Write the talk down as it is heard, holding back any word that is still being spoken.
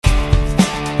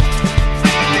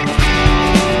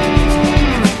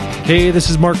Hey, this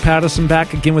is Mark Pattison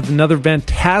back again with another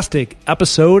fantastic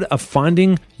episode of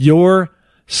Finding Your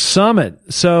Summit.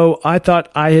 So I thought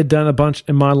I had done a bunch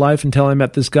in my life until I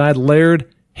met this guy,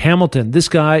 Laird Hamilton. This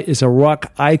guy is a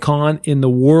rock icon in the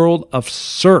world of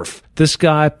surf. This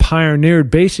guy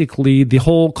pioneered basically the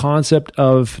whole concept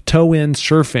of toe-in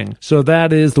surfing. So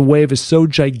that is, the wave is so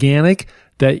gigantic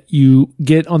that you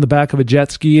get on the back of a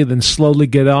jet ski and then slowly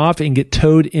get off and get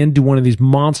towed into one of these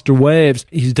monster waves.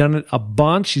 He's done it a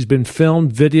bunch. He's been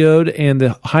filmed, videoed, and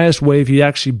the highest wave he's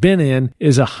actually been in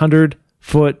is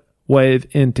 100-foot wave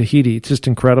in Tahiti. It's just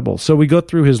incredible. So we go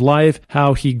through his life,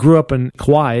 how he grew up in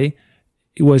Kauai.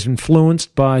 He was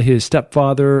influenced by his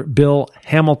stepfather, Bill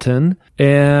Hamilton,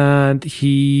 and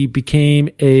he became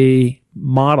a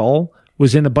model,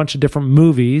 was in a bunch of different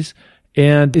movies,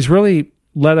 and is really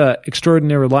led an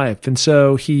extraordinary life. And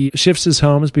so he shifts his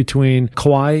homes between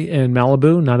Kauai and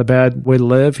Malibu. Not a bad way to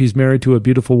live. He's married to a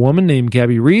beautiful woman named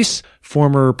Gabby Reese,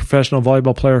 former professional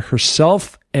volleyball player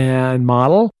herself and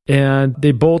model. And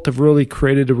they both have really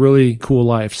created a really cool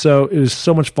life. So it was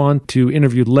so much fun to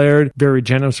interview Laird, very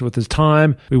generous with his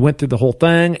time. We went through the whole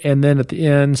thing, and then at the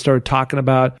end started talking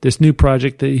about this new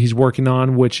project that he's working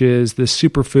on, which is this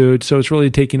superfood. So it's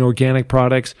really taking organic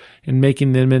products and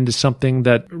making them into something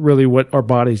that really what our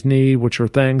bodies need, which are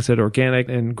things that are organic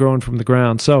and grown from the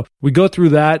ground. So we go through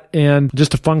that, and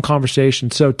just a fun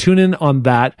conversation. So tune in on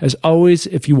that. As always,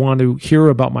 if you want to hear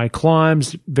about my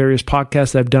climbs, various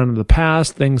podcasts that I've done in the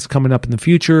past, things coming up in the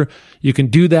future, you can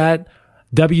do that.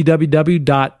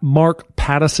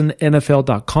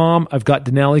 www.markpattisonnfl.com. I've got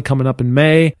Denali coming up in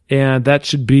May, and that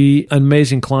should be an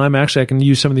amazing climb. Actually, I can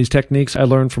use some of these techniques I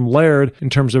learned from Laird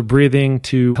in terms of breathing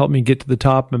to help me get to the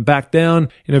top and back down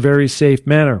in a very safe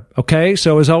manner. Okay,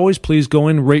 so as always, please go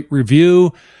in, rate,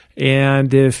 review,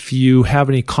 and if you have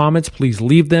any comments, please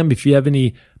leave them. If you have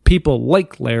any people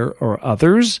like Laird or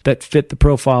others that fit the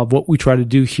profile of what we try to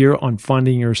do here on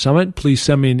Finding Your Summit, please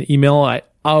send me an email. I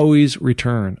always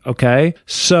return. Okay.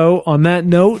 So on that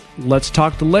note, let's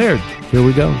talk to Laird. Here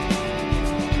we go.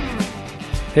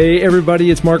 Hey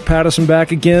everybody, it's Mark Pattison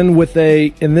back again with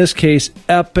in this case,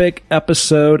 epic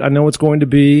episode. I know it's going to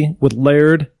be with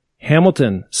Laird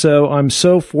Hamilton. So I'm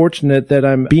so fortunate that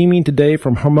I'm beaming today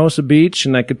from Hermosa Beach,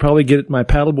 and I could probably get my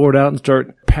paddleboard out and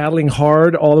start paddling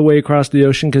hard all the way across the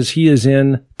ocean because he is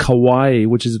in Kauai,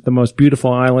 which is the most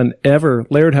beautiful island ever.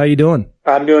 Laird, how you doing?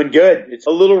 I'm doing good. It's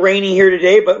a little rainy here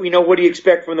today, but what do you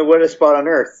expect from the wettest spot on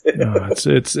earth? No,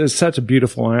 it's such a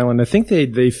beautiful island. I think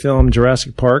they filmed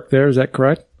Jurassic Park there. Is that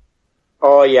correct?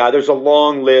 Oh yeah, there's a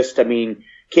long list. I mean,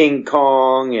 King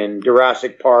Kong and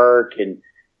Jurassic Park and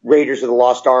Raiders of the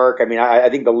Lost Ark. I mean, I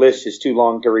think the list is too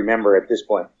long to remember at this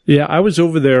point. Yeah, I was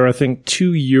over there, I think,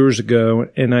 2 years ago,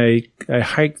 and I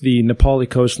hiked the Nepali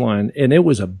coastline, and it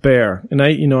was a bear. And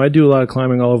I do a lot of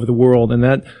climbing all over the world, and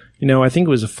that, I think it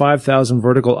was a 5,000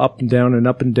 vertical up and down and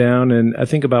up and down, and I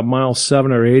think about mile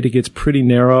 7 or 8, it gets pretty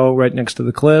narrow right next to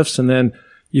the cliffs, and then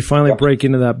you finally break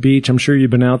into that beach. I'm sure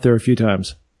you've been out there a few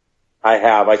times. I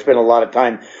have. I spent a lot of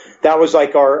time. That was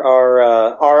like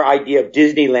our idea of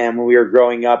Disneyland when we were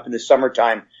growing up in the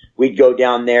summertime. We'd go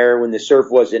down there when the surf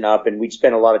wasn't up, and we'd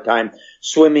spend a lot of time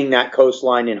swimming that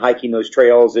coastline and hiking those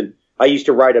trails. And I used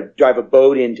to drive a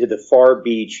boat into the far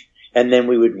beach, and then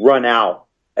we would run out,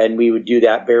 and we would do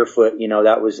that barefoot.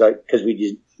 That was like because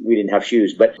we didn't have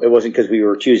shoes, but it wasn't because we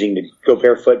were choosing to go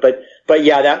barefoot. But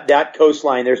yeah, that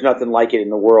coastline, there's nothing like it in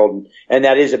the world. And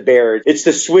that is a bear. It's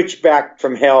the switchback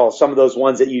from hell. Some of those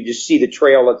ones that you just see the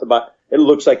trail. It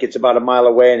looks like it's about a mile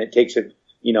away, and it takes a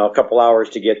couple hours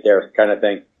to get there kind of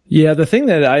thing. Yeah, the thing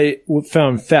that I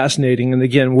found fascinating, and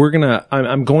again,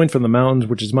 I'm going from the mountains,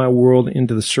 which is my world,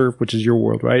 into the surf, which is your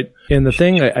world, right? And the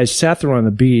thing, I sat there on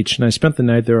the beach, and I spent the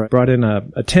night there. I brought in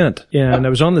a tent, and I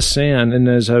was on the sand, and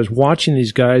as I was watching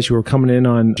these guys who were coming in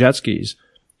on jet skis,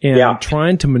 and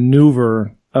trying to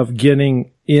maneuver of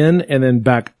getting in and then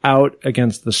back out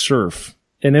against the surf.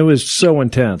 And it was so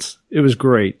intense. It was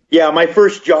great. Yeah, my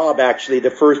first job, actually,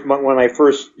 one of my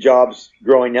first jobs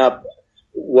growing up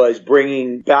was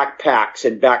bringing backpacks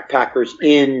and backpackers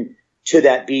in to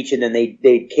that beach, and then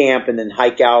they'd camp and then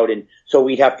hike out. And so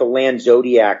we'd have to land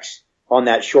Zodiacs on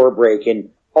that shore break,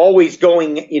 and always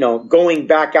going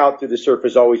back out through the surf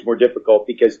is always more difficult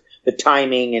because the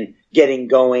timing and getting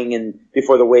going and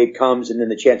before the wave comes, and then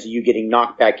the chance of you getting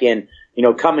knocked back in.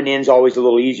 Coming in is always a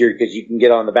little easier because you can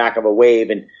get on the back of a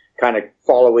wave and kind of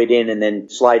follow it in and then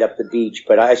slide up the beach.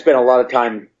 But I spent a lot of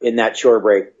time in that shore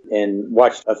break and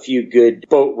watched a few good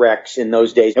boat wrecks in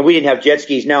those days. And we didn't have jet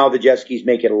skis. Now the jet skis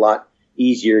make it a lot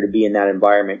easier to be in that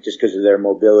environment just because of their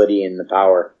mobility and the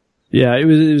power. Yeah, it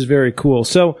was very cool.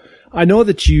 So I know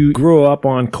that you grew up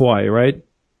on Kauai, right?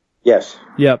 Yes.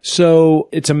 Yep. So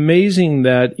it's amazing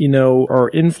that, our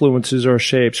influences are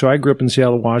shaped. So I grew up in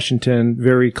Seattle, Washington,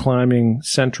 very climbing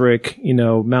centric,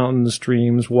 mountains,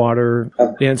 streams, water.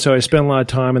 And so I spent a lot of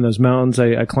time in those mountains.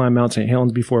 I climbed Mount St.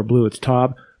 Helens before it blew its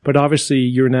top. But obviously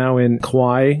you're now in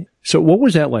Kauai. So what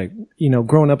was that like,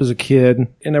 growing up as a kid?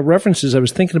 And the references, I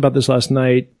was thinking about this last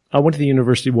night. I went to the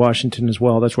University of Washington as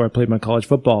well. That's where I played my college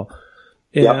football.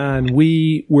 And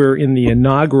we were in the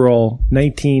inaugural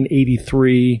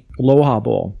 1983 Aloha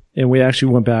Bowl. And we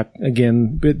actually went back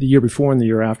again the year before and the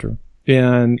year after.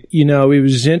 And, it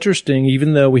was interesting,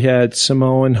 even though we had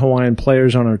Samoan, Hawaiian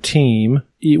players on our team,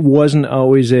 it wasn't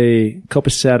always a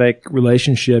copacetic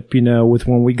relationship, with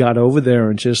when we got over there.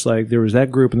 And just like there was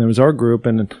that group and there was our group.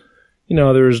 And,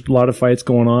 there was a lot of fights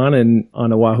going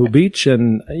on Oahu Beach.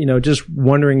 And, just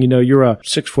wondering, you're a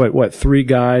 6'3"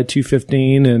 guy,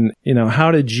 215. And,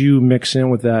 how did you mix in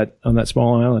with that on that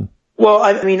small island? Well,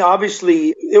 I mean,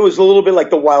 obviously it was a little bit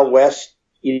like the Wild West,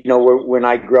 when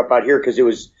I grew up out here, because it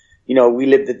was, we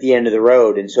lived at the end of the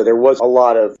road. And so there was a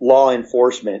lot of law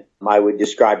enforcement, I would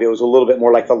describe. It was a little bit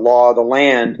more like the law of the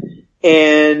land.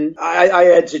 And I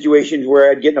had situations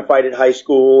where I'd get in a fight at high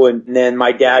school, and then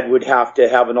my dad would have to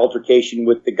have an altercation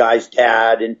with the guy's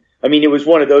dad. And I mean, it was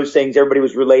one of those things. Everybody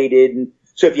was related. And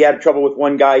so if you had trouble with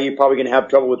one guy, you're probably going to have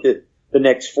trouble with the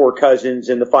next 4 cousins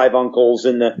and the 5 uncles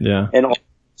and and all that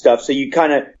stuff. So you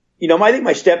kind of, I think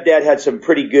my stepdad had some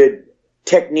pretty good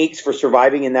techniques for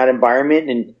surviving in that environment.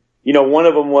 And, one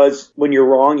of them was when you're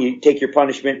wrong, you take your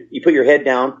punishment, you put your head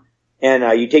down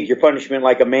and you take your punishment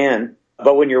like a man.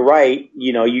 But when you're right,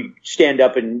 you stand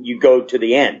up and you go to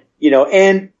the end,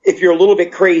 and if you're a little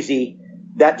bit crazy,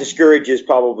 that discourages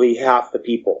probably half the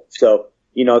people. So,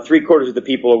 3/4 of the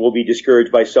people will be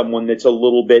discouraged by someone that's a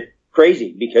little bit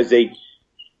crazy because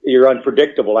you're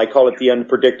unpredictable. I call it the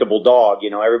unpredictable dog.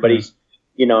 Everybody's,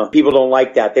 people don't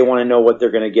like that. They want to know what they're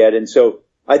going to get. And so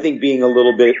I think being a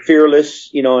little bit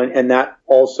fearless, and that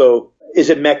also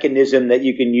is a mechanism that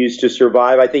you can use to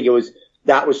survive. I think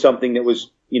that was something that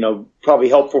was, probably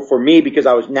helpful for me because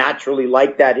I was naturally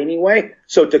like that anyway.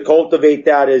 So to cultivate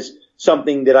that as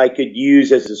something that I could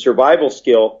use as a survival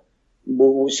skill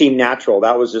seemed natural.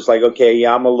 That was just like, okay,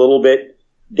 yeah, I'm a little bit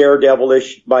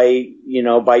daredevilish by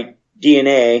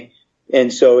DNA.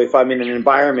 And so if I'm in an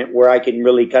environment where I can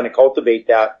really kind of cultivate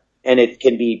that and it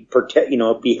can be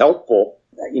be helpful,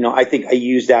 I think I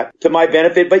use that to my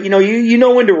benefit. But, you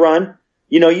know when to run.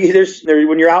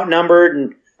 When you're outnumbered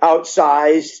and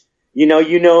outsized, you're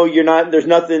not,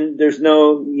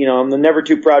 I'm never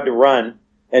too proud to run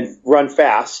and run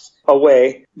fast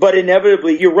away, but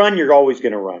inevitably you run, you're always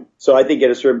going to run. So I think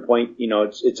at a certain point,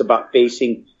 it's about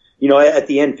facing, at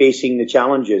the end, facing the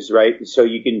challenges, right? So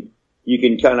you can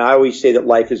kind of, I always say that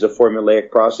life is a formulaic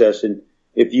process. And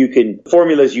if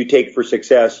formulas you take for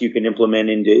success, you can implement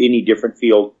into any different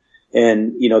field.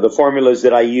 And, the formulas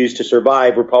that I use to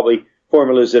survive were probably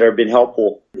formulas that have been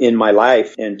helpful in my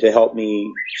life and to help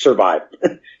me survive,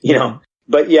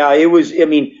 But yeah,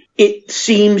 it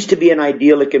seems to be an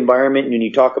idyllic environment. And when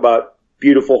you talk about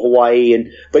beautiful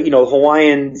Hawaii but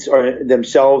Hawaiians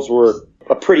themselves were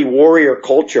a pretty warrior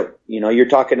culture. You're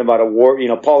talking about a war,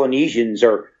 Polynesians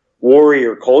are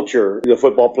warrior culture. The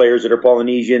football players that are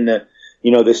Polynesian,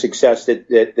 the success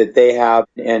that they have,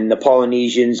 and the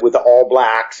Polynesians with the All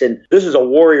Blacks. And this is a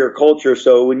warrior culture.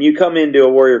 So when you come into a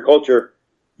warrior culture,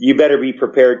 you better be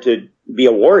prepared to be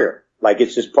a warrior. Like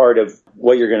it's just part of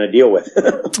what you're going to deal with.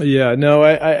 Yeah, no,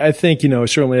 I think,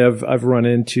 certainly I've run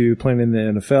into playing in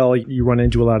the NFL. You run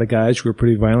into a lot of guys who are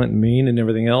pretty violent and mean and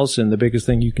everything else. And the biggest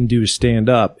thing you can do is stand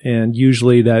up. And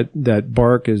usually that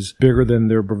bark is bigger than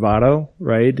their bravado,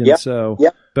 right? And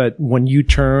but when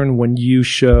you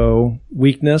show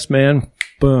weakness, man,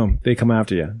 boom, they come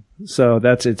after you. So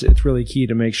it's really key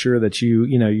to make sure that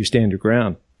you stand your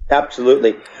ground.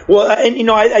 Absolutely. Well, and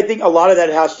I think a lot of that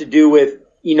has to do with,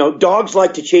 dogs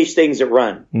like to chase things that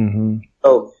run. Mm-hmm.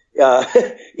 So,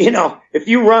 if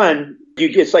you run,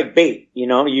 it's like bait,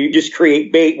 you just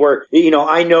create bait where,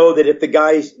 I know that if the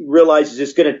guy realizes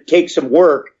it's going to take some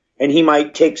work and he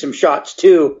might take some shots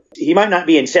too, he might not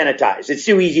be incentivized. It's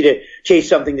too easy to chase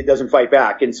something that doesn't fight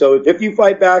back. And so if you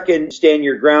fight back and stand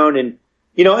your ground and,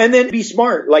 and then be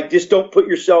smart, like just don't put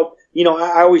yourself,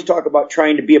 I always talk about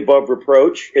trying to be above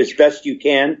reproach as best you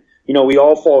can. We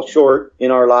all fall short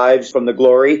in our lives from the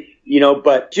glory,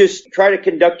 but just try to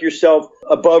conduct yourself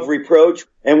above reproach.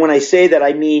 And when I say that,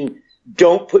 I mean,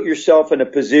 don't put yourself in a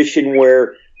position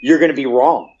where you're going to be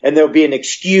wrong and there'll be an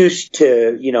excuse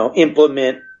to,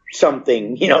 implement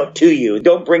something, to you.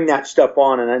 Don't bring that stuff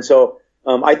on. And so,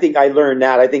 I think I learned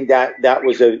that. I think that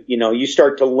was you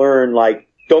start to learn, like,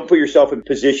 don't put yourself in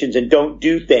positions and don't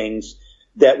do things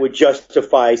that would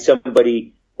justify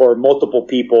somebody or multiple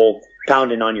people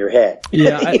pounding on your head.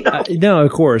 Yeah, no,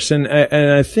 of course. And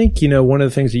I think, one of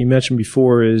the things that you mentioned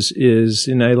before is,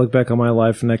 and I look back on my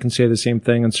life and I can say the same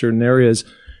thing in certain areas,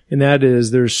 and that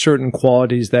is there's certain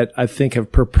qualities that I think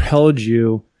have propelled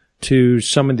you to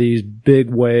some of these big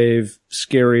wave,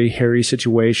 scary, hairy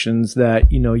situations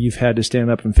that, you've had to stand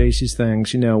up and face these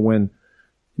things, when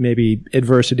maybe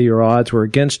adversity or odds were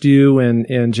against you,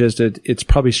 and just it's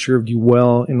probably served you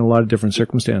well in a lot of different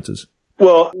circumstances.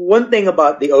 Well, one thing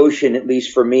about the ocean, at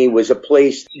least for me, was a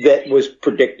place that was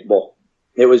predictable.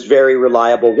 It was very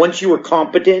reliable. Once you were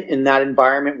competent in that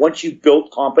environment, once you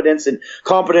built competence, and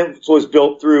competence was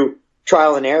built through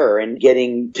trial and error and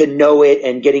getting to know it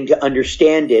and getting to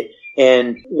understand it.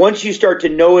 And once you start to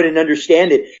know it and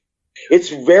understand it, it's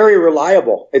very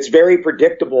reliable. It's very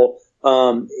predictable,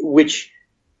 which,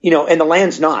 and the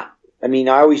land's not. I mean,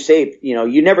 I always say,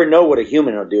 you never know what a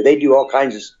human will do. They do all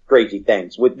kinds of crazy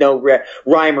things with no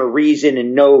rhyme or reason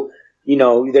and no,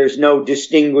 there's no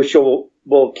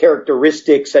distinguishable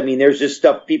characteristics. I mean, there's just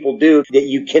stuff people do that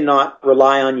you cannot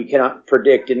rely on, you cannot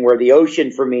predict. And where the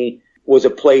ocean for me was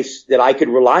a place that I could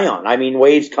rely on. I mean,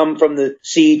 waves come from the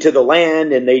sea to the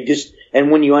land, and and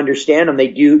when you understand them,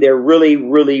 they're really,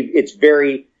 really, it's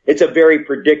a very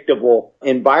predictable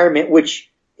environment, which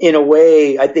in a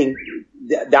way, I think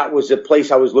that was a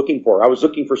place I was looking for. I was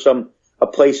looking for a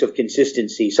place of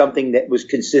consistency, something that was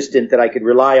consistent that I could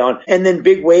rely on. And then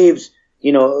big waves,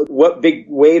 what big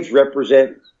waves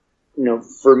represent,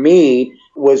 for me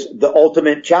was the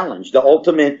ultimate challenge, the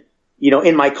ultimate,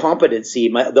 in my competency,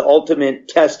 the ultimate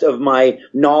test of my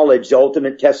knowledge, the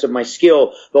ultimate test of my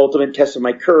skill, the ultimate test of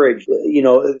my courage.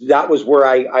 That was where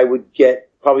I would get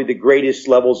probably the greatest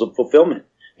levels of fulfillment,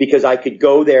 because I could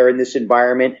go there in this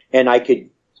environment and I could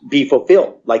be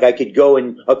fulfilled. Like I could go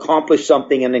and accomplish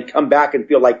something and then come back and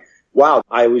feel like, wow,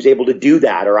 I was able to do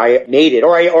that, or I made it,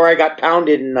 or I got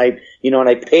pounded and I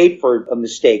paid for a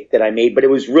mistake that I made, but it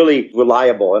was really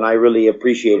reliable and I really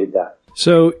appreciated that.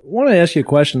 So I want to ask you a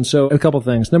question. So a couple of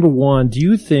things. Number one, do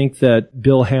you think that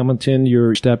Bill Hamilton,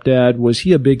 your stepdad, was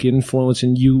he a big influence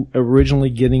in you originally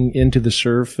getting into the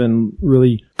surf and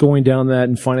really going down that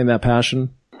and finding that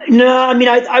passion? No, I mean,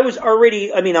 I was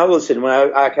already, listen,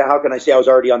 how can I say I was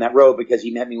already on that road, because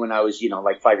he met me when I was,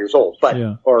 like 5 years old,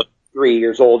 or 3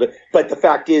 years old. But the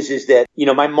fact is that,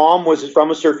 my mom was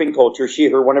from a surfing culture.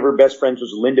 One of her best friends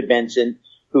was Linda Benson,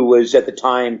 who was at the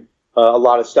time, a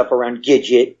lot of stuff around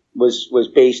Gidget was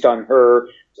based on her,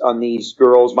 on these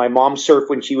girls. My mom surfed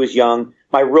when she was young.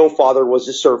 My real father was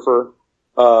a surfer.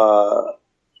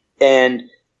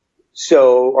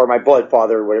 Or my blood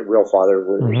father, real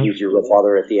father, use your real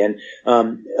father at the end.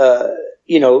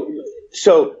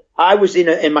 So I was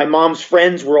and my mom's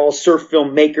friends were all surf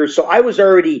filmmakers. So I was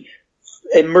already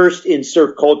immersed in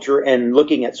surf culture and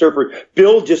looking at surfers.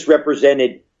 Bill just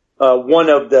represented, one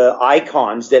of the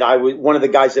icons one of the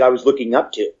guys that I was looking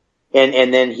up to.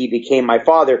 And then he became my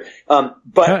father.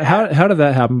 But how did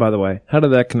that happen, by the way? How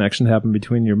did that connection happen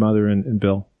between your mother and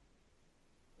Bill?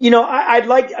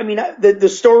 The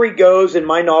story goes, and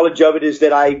my knowledge of it is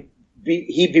that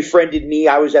he befriended me.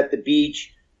 I was at the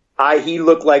beach. He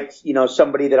looked like,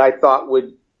 somebody that I thought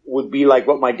would be like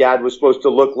what my dad was supposed to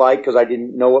look like, because I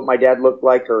didn't know what my dad looked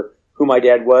like or who my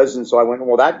dad was. And so I went,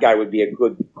 well, that guy would be a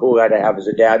cool guy to have as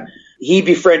a dad. He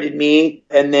befriended me,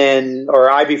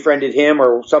 or I befriended him,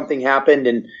 or something happened.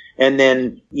 And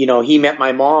then, he met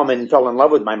my mom and fell in love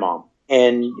with my mom.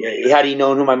 And had he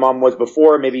known who my mom was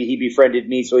before, maybe he befriended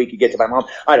me so he could get to my mom.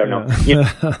 I don't know.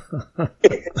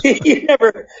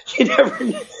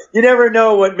 You never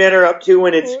know what men are up to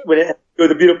when it's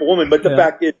with a beautiful woman. But the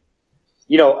fact is,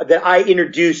 that I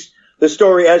introduced the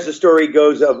story, as the story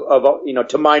goes of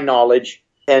to my knowledge,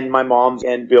 and my mom's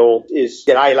and Bill, is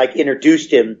that I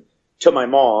introduced him to my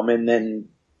mom, and then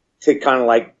to kind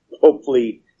of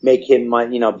hopefully make him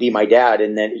be my dad.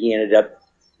 And then he ended up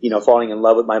falling in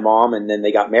love with my mom, and then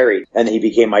they got married, and he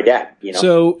became my dad,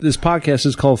 So this podcast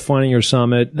is called Finding Your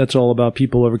Summit. That's all about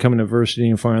people overcoming adversity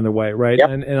and finding their way, right? Yep.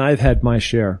 And I've had my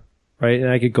share, right? And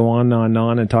I could go on and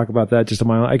on and talk about that just on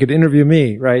my own. I could interview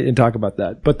me, right? And talk about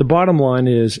that. But the bottom line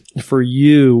is, for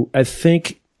you, I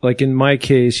think, in my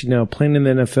case, playing in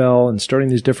the NFL and starting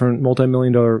these different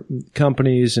multi-million-dollar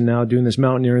companies and now doing this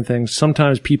mountaineering thing,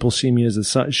 sometimes people see me as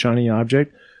a shiny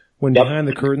object, when behind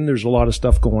the curtain, there's a lot of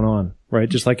stuff going on, right?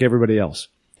 Just like everybody else.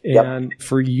 And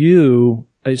for you,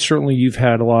 certainly you've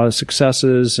had a lot of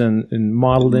successes in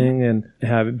modeling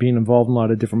and being involved in a lot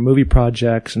of different movie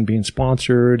projects and being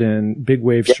sponsored and big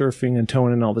wave surfing and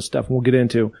towing and all this stuff, and we'll get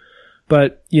into.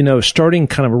 But, starting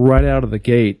kind of right out of the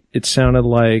gate, it sounded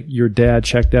like your dad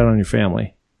checked out on your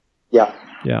family. Yeah.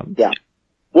 Yeah. Yeah.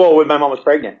 Well, when my mom was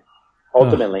pregnant,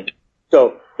 ultimately.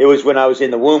 So it was when I was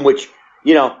in the womb, which,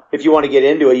 if you want to get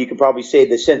into it, you could probably say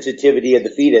the sensitivity of the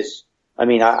fetus. I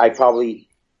mean, I probably,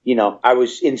 I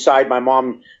was inside my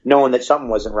mom knowing that something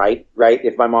wasn't right?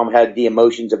 If my mom had the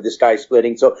emotions of this guy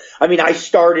splitting. So, I mean, I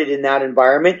started in that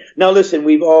environment. Now, listen,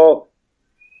 we've all,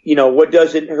 what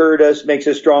doesn't hurt us makes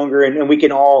us stronger, and we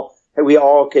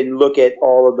all can look at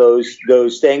all of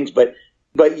those things. But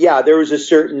yeah, there was a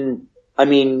certain, I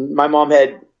mean, my mom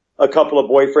had a couple of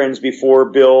boyfriends before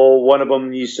Bill. One of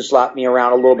them used to slap me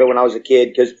around a little bit when I was a kid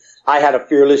because I had a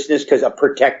fearlessness, because a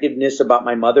protectiveness about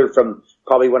my mother from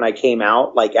probably when I came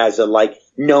out, like as a, like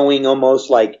knowing almost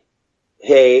like,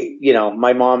 hey,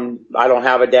 my mom, I don't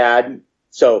have a dad,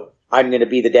 so I'm going to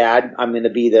be the dad. I'm going to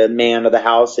be the man of the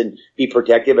house and be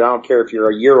protective. And I don't care if you're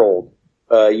a year old.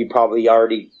 You probably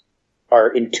already are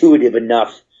intuitive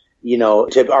enough,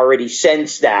 to already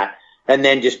sense that. And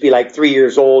then just be like 3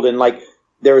 years old. And like,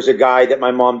 there was a guy that my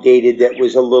mom dated that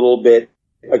was a little bit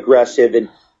aggressive, and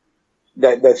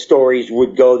the stories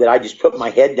would go that I just put my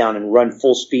head down and run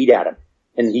full speed at him.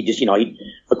 And he just, he,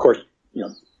 of course,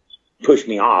 pushed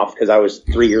me off because I was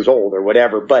 3 years old or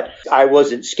whatever, but I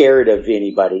wasn't scared of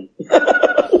anybody.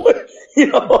 I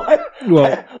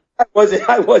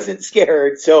wasn't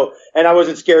scared. So, and I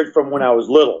wasn't scared from when I was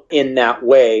little in that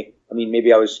way. I mean,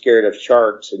 maybe I was scared of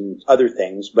sharks and other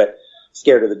things, but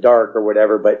scared of the dark or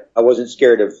whatever, but I wasn't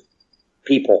scared of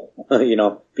people.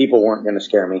 People weren't going to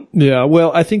scare me. Yeah.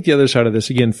 Well, I think the other side of this,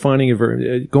 again,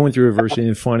 going through adversity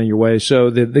and finding your way. So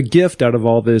the gift out of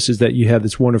all this is that you had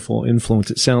this wonderful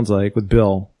influence, it sounds like, with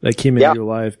Bill that came into your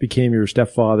life, became your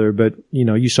stepfather, but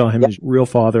you saw him as real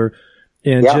father,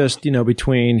 and just,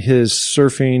 between his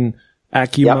surfing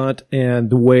acumen and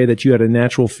the way that you had a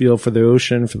natural feel for the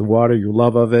ocean, for the water, your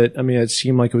love of it. I mean, it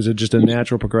seemed like it was just a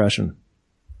natural progression.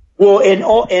 Well,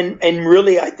 and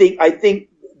really, I think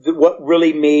what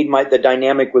really made the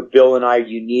dynamic with Bill and I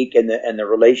unique, and the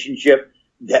relationship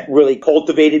that really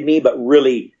cultivated me, but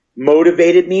really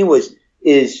motivated me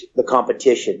is the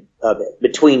competition of it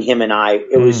between him and I.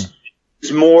 It was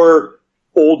more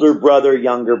older brother,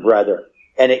 younger brother,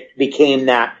 and it became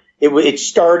that. It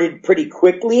started pretty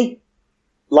quickly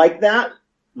like that,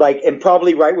 and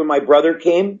probably right when my brother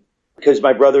came, because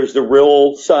my brother's the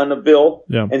real son of Bill,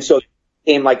 and so.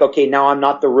 Came like, okay, now I'm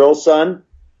not the real son.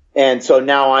 And so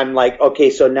now I'm like, okay,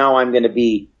 so now it's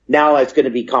going to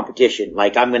be competition.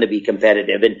 Like, I'm going to be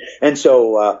competitive. And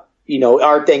so,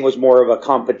 our thing was more of a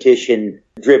competition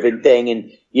driven thing.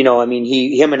 And,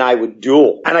 him and I would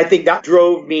duel. And I think that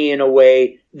drove me in a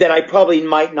way that I probably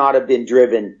might not have been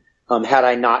driven, had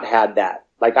I not had that.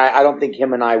 Like, I don't think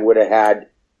him and I would have had,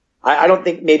 I don't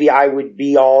think maybe I would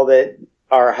be all that,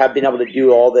 or have been able to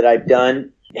do all that I've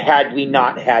done, had we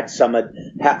not had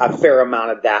a fair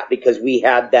amount of that, because we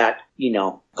had that,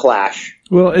 clash.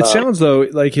 Well, it sounds though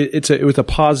like it was a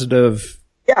positive,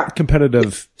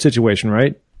 competitive situation,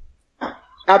 right?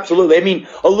 Absolutely. I mean,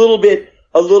 a little bit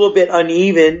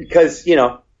uneven because,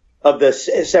 of the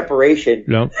separation,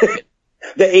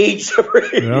 the age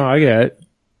separation. No, I get it.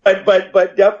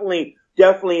 But definitely a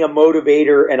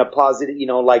motivator and a positive,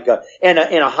 and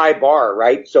a high bar,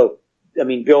 right? So, I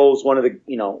mean, Bill's one of the,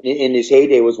 in his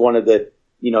heyday was one of the,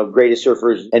 greatest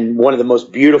surfers and one of the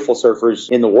most beautiful surfers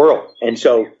in the world. And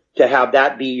so to have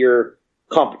that be your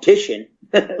competition,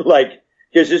 like,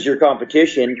 this is your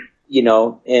competition,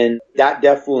 and that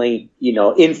definitely,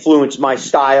 influenced my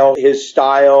style, his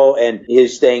style and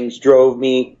his things drove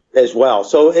me as well.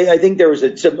 So I think there was a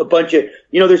bunch of,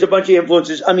 there's a bunch of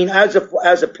influences. I mean, as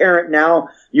a parent now,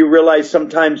 you realize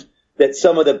sometimes that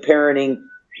some of the parenting,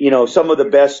 some of the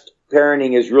best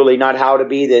parenting is really not how to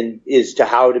be than is to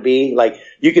how to be. Like,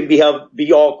 you can be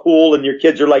all cool and your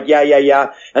kids are like,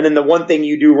 yeah. And then the one thing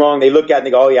you do wrong, they look at it and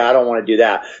they go, oh yeah, I don't want to do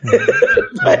that.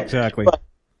 Exactly.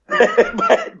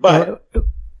 But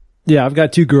yeah, I've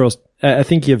got two girls. I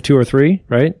think you have two or three,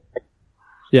 right?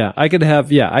 Yeah. I could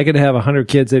have 100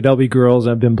 kids. They'd all be girls.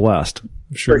 I've been blessed.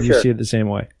 I'm sure you see it the same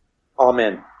way.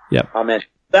 Amen. Yep. Amen.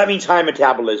 That means high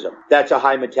metabolism. That's a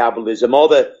high metabolism.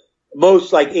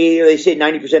 Most, like, they say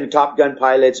 90% of Top Gun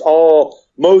pilots,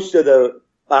 most of the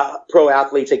pro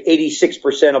athletes, like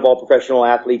 86% of all professional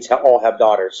athletes all have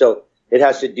daughters. So it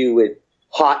has to do with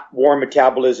hot, warm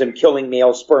metabolism, killing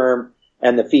male sperm,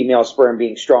 and the female sperm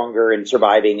being stronger and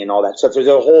surviving and all that stuff. There's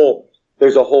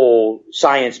a whole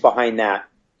science behind that.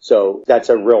 So that's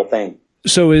a real thing.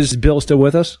 So is Bill still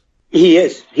with us? He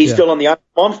is. He's still on the island.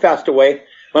 Mom's passed away.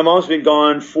 My mom's been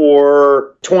gone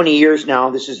for 20 years now.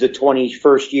 This is the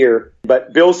 21st year.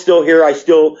 But Bill's still here. I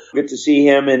still get to see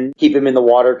him and keep him in the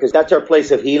water because that's our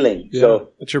place of healing. Yeah, so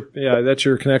that's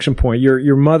your connection point.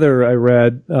 Your mother, I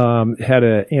read, had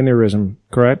an aneurysm,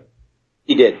 correct?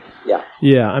 He did. Yeah.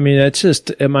 Yeah. I mean, it's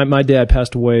just, my dad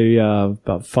passed away,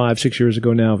 about 5-6 years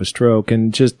ago now of a stroke,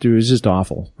 and it was just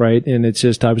awful. Right. And it's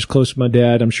just, I was close with my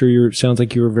dad. I'm sure sounds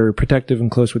like you were very protective and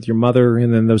close with your mother.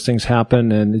 And then those things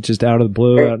happen, and it's just out of the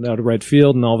blue, out of right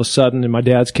field. And all of a sudden, in my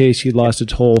dad's case, he lost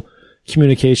its whole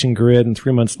communication grid. And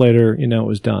 3 months later, it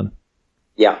was done.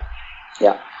 Yeah.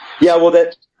 Yeah. Yeah. Well,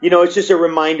 it's just a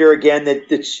reminder again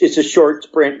that it's a short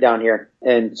sprint down here.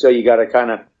 And so you got to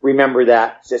kind of remember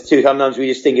that. Sometimes we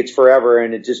just think it's forever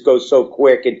and it just goes so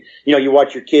quick. And, you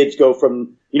watch your kids go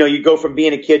from, you go from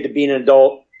being a kid to being an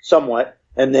adult somewhat.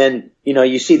 And then,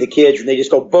 you see the kids and they just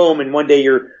go boom. And one day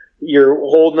you're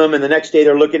holding them and the next day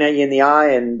they're looking at you in the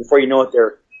eye. And before you know it,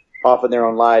 they're off in their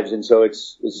own lives. And so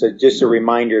it's just a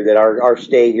reminder that our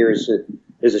stay here is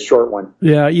a short one.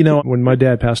 Yeah. When my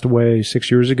dad passed away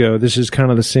 6 years ago, this is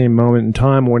kind of the same moment in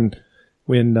time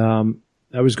when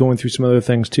I was going through some other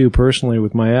things too, personally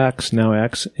with my now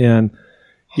ex. And,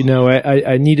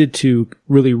 I needed to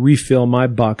really refill my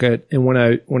bucket. And when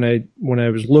I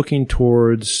was looking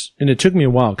towards, and it took me a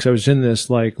while because I was in this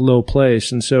like low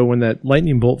place. And so when that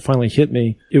lightning bolt finally hit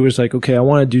me, it was like, okay, I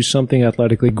want to do something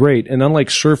athletically great. And unlike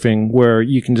surfing where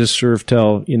you can just surf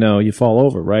till, you fall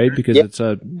over, right? Because that's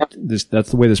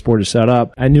the way the sport is set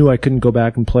up. I knew I couldn't go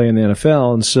back and play in the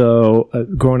NFL. And so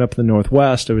growing up in the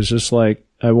Northwest, I was just like,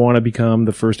 I want to become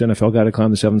the first NFL guy to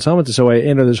climb the Seven Summits. And so I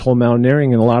entered this whole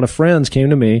mountaineering, and a lot of friends came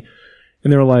to me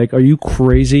and they were like, are you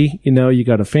crazy? You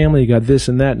got a family, you got this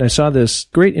and that. And I saw this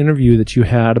great interview that you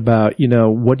had about,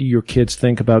 what do your kids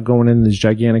think about going in these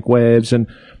gigantic waves? And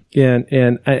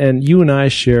you and I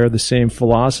share the same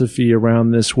philosophy around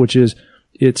this, which is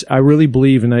I really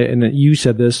believe, and you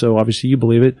said this, so obviously you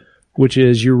believe it, which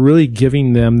is you're really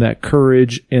giving them that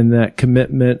courage and that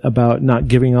commitment about not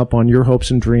giving up on your hopes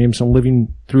and dreams and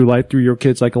living through life through your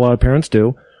kids like a lot of parents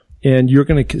do. And you're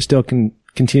going to still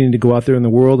continue to go out there in the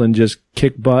world and just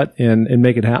kick butt and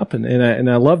make it happen. And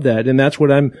I love that. And that's what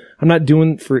I'm not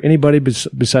doing for anybody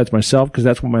besides myself, because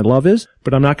that's what my love is,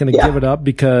 but I'm not going to give it up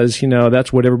because,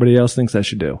 that's what everybody else thinks I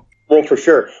should do. Well, for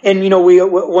sure. And,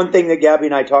 one thing that Gabby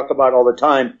and I talk about all the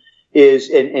time is,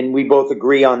 and we both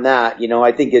agree on that.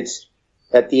 I think it's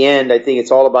at the end, I think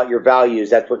it's all about your values.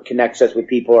 That's what connects us with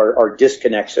people or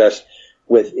disconnects us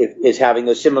with is having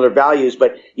those similar values.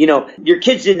 But, your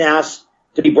kids didn't ask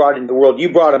to be brought into the world.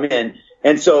 You brought them in.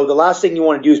 And so the last thing you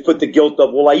want to do is put the guilt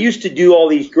of, well, I used to do all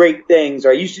these great things, or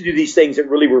I used to do these things that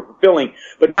really were fulfilling,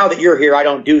 but now that you're here, I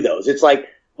don't do those. It's like,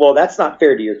 well, that's not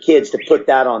fair to your kids to put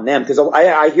that on them, because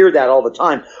I hear that all the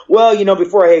time. Well,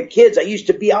 before I had kids, I used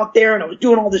to be out there and I was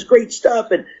doing all this great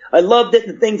stuff and I loved it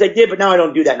and the things I did, but now I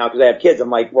don't do that now because I have kids.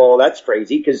 I'm like, well, that's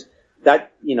crazy because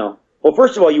that, well,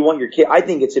 first of all, you want your kid. I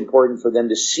think it's important for them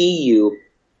to see you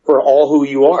for all who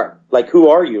you are. Like, who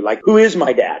are you? Like, who is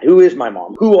my dad? Who is my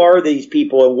mom? Who are these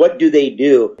people and what do they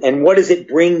do? And what does it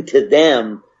bring to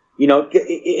them? And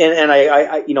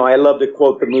I love to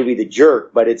quote the movie The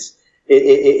Jerk, but it's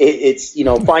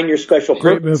find your special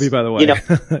purpose. Great movie, by the way.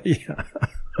 Yeah.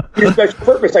 Your special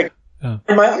purpose. I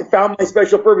found my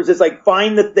special purpose. It's like,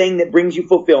 find the thing that brings you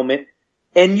fulfillment,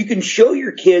 and you can show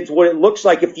your kids what it looks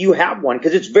like if you have one,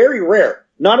 because it's very rare.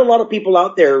 Not a lot of people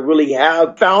out there really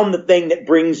have found the thing that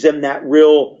brings them that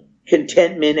real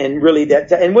contentment and really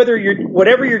that. And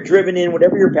whatever you're driven in,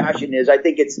 whatever your passion is, I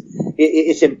think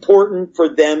it's important for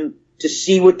them to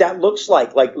see what that looks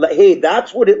like. Like, hey,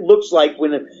 that's what it looks like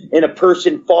when a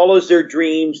person follows their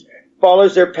dreams,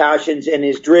 follows their passions, and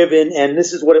is driven, and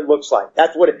this is what it looks like.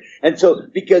 That's what and so,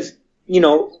 because,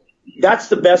 that's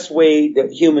the best way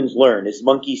that humans learn is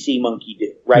monkey see, monkey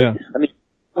do, right? Yeah. I mean,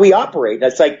 we operate.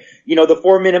 That's like, the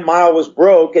 4-minute mile was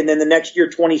broke, and then the next year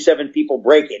 27 people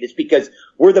break it. It's because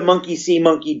we're the monkey see,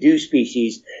 monkey do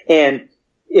species. And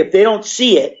if they don't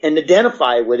see it and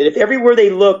identify with it, if everywhere they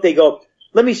look, they go,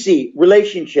 let me see,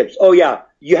 relationships. Oh, yeah,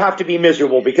 you have to be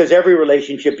miserable because every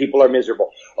relationship people are miserable.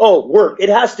 Oh, work. It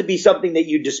has to be something that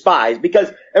you despise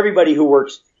because everybody who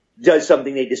works does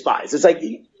something they despise. It's like,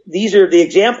 these are the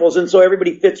examples. And so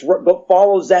everybody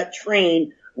follows that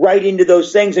train right into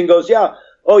those things and goes, yeah,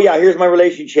 oh, yeah, here's my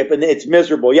relationship. And it's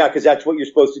miserable. Yeah, because that's what you're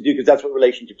supposed to do because that's what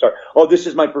relationships are. Oh, this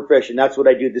is my profession. That's what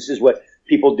I do. This is what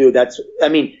people do.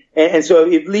 And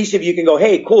so at least if you can go,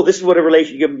 hey, cool, this is what a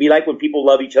relationship can be like when people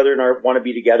love each other and want to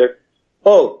be together.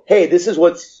 Oh, hey, this is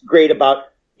what's great about,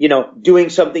 doing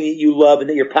something that you love and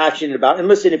that you're passionate about. And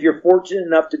listen, if you're fortunate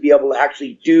enough to be able to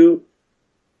actually do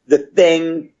the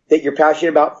thing that you're passionate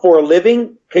about for a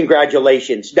living,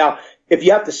 congratulations. Now, if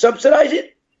you have to subsidize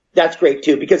it, that's great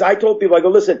too. Because I told people, I go,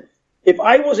 listen, if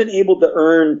I wasn't able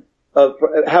to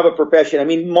have a profession, I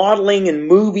mean, modeling and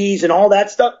movies and all that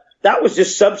stuff, that was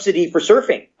just subsidy for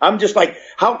surfing. I'm just like,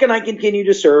 how can I continue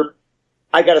to surf?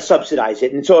 I got to subsidize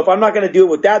it. And so if I'm not going to do it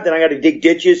with that, then I got to dig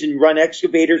ditches and run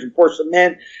excavators and pour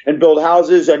cement and build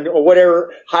houses and or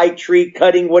whatever, high tree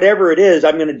cutting, whatever it is,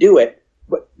 I'm going to do it.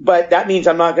 But that means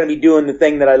I'm not going to be doing the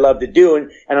thing that I love to do, and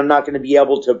I'm not going to be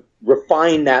able to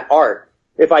refine that art.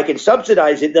 If I can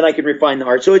subsidize it, then I can refine the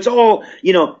art. So it's all,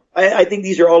 I think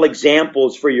these are all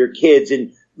examples for your kids,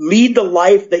 and lead the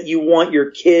life that you want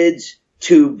your kids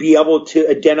to be able to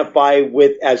identify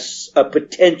with as a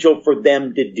potential for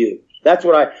them to do. That's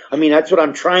what that's what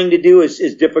I'm trying to do,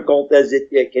 as difficult as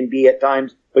it can be at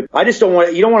times. But I just don't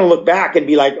want, you don't want to look back and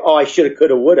be like, oh, I shoulda,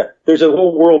 coulda, woulda. There's a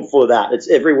whole world full of that. It's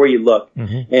everywhere you look.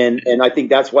 Mm-hmm. And I think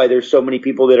that's why there's so many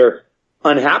people that are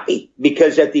unhappy,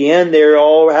 because at the end they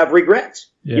all have regrets.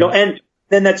 Yeah. And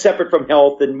then that's separate from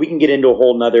health, and we can get into a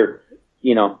whole nother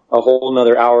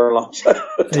hour long topic.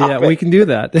 Yeah, we can do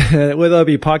that. Well, that'll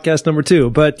be podcast number 2.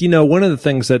 But, one of the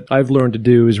things that I've learned to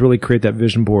do is really create that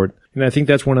vision board. And I think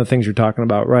that's one of the things you're talking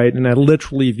about, right? And I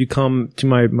literally, if you come to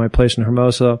my place in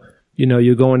Hermosa,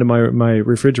 you go into my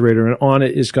refrigerator, and on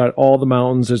it, it's got all the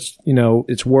mountains. It's,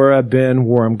 it's where I've been,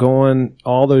 where I'm going,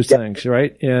 all those things,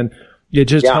 right? And it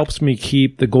just helps me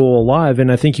keep the goal alive. And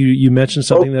I think you mentioned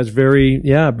something that's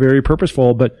very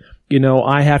purposeful, but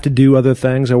I have to do other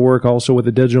things. I work also with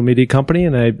a digital media company,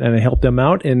 and I help them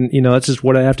out. And, that's just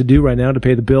what I have to do right now to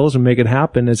pay the bills and make it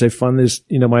happen as I fund this,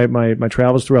 my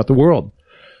travels throughout the world.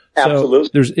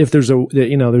 Absolutely. So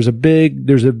there's a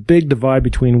big divide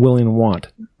between willing and want,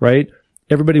 right?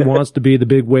 Everybody wants to be the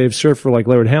big wave surfer like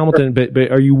Laird Hamilton, but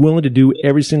are you willing to do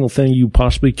every single thing you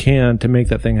possibly can to make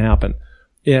that thing happen?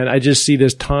 And I just see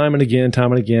this time and again,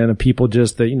 and people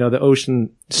just, the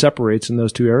ocean separates in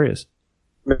those two areas.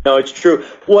 No, it's true.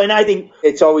 Well, and I think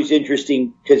it's always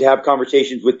interesting to have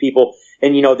conversations with people,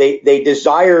 and they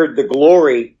desire the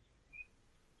glory,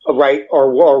 right,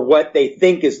 or what they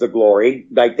think is the glory,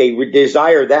 like they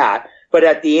desire that, but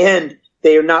at the end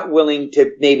they are not willing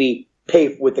to maybe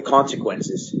pay with the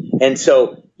consequences. And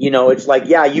so, it's like,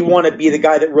 yeah, you want to be the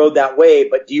guy that rode that wave,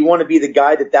 but do you want to be the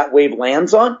guy that wave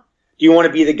lands on? Do you want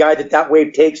to be the guy that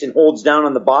wave takes and holds down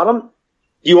on the bottom?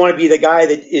 Do you want to be the guy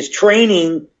that is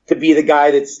training to be the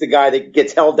guy that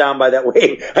gets held down by that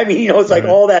wave? I mean, it's like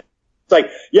all that. It's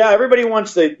like, yeah, everybody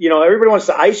wants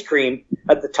the ice cream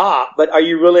at the top, but are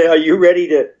you ready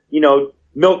to,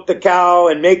 milk the cow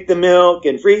and make the milk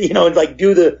and and like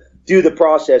do the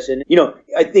process? And,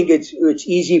 I think it's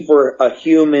easy for a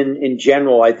human in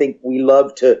general. I think we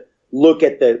love to look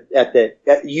at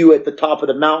you at the top of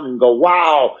the mountain and go,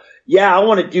 wow, yeah, I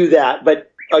want to do that.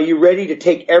 But are you ready to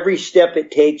take every step it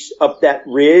takes up that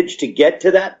ridge to get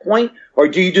to that point? Or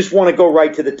do you just want to go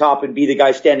right to the top and be the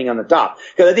guy standing on the top?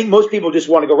 Because I think most people just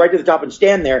want to go right to the top and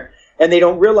stand there, and they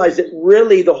don't realize that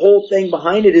really the whole thing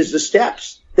behind it is the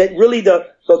steps. That really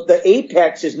the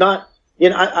apex is not,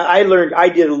 I learned, I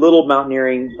did a little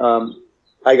mountaineering.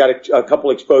 I got a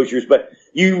couple exposures, but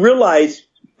you realize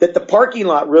that the parking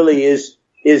lot really is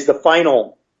the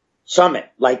final summit.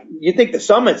 Like, you think the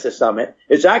summit's the summit.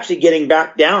 It's actually getting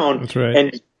back down. That's right.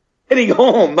 And getting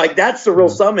home. Like, that's the real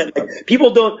summit. Like,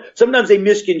 people sometimes they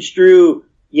misconstrue,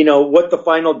 what the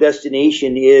final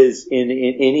destination is in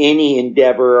any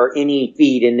endeavor or any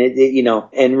feat. And,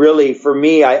 and really for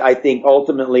me, I think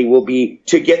ultimately will be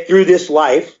to get through this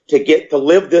life, to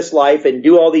live this life and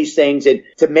do all these things and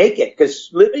to make it. Cause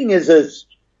living it's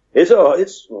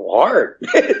hard.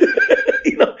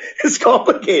 It's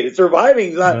complicated.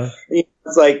 Surviving is not,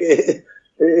 it's like,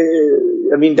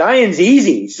 dying's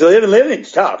easy. So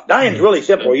living's tough. Dying's really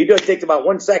simple. It takes about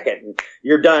 1 second and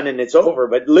you're done and it's over.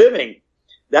 But living,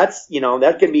 that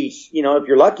can be, if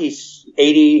you're lucky,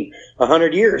 80,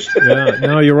 100 years. Yeah,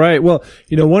 no, you're right. Well,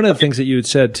 one of the things that you had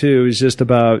said too is just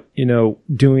about,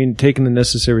 taking the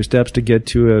necessary steps to get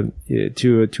to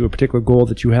a particular goal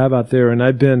that you have out there. And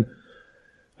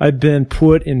I've been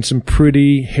put in some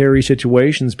pretty hairy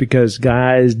situations because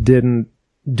guys didn't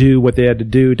do what they had to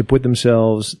do to put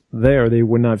themselves there. They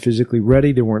were not physically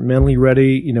ready. They weren't mentally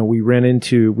ready.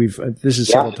 This is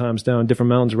several times down different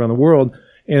mountains around the world.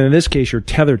 And in this case, you're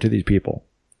tethered to these people,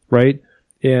 right?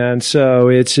 And so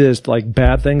it's just like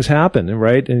bad things happen,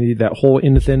 right? And that whole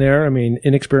into thin air,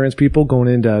 inexperienced people going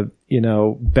into,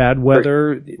 bad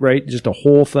weather, right? Just a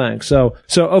whole thing. So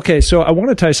I want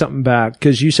to tie something back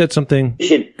because you said something.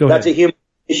 That's a human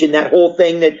condition, that whole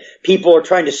thing that people are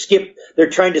trying to skip. They're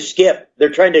trying to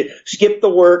skip the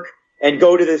work and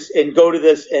go to this and go to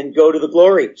this and go to the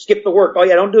glory. Skip the work. Oh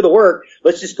yeah, don't do the work.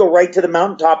 Let's just go right to the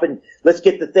mountaintop and let's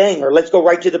get the thing, or let's go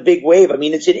right to the big wave. I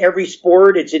mean, it's in every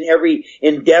sport. It's in every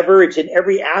endeavor. It's in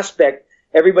every aspect.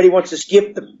 Everybody wants to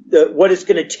skip the what it's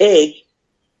going to take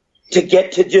to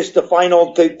get to just the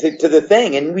final, to the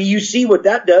thing. And you see what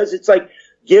that does. It's like,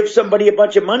 give somebody a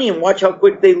bunch of money and watch how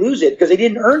quick they lose it because they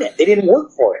didn't earn it. They didn't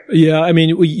work for it. Yeah, I mean,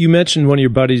 you mentioned one of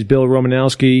your buddies, Bill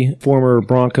Romanowski, former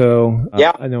Bronco,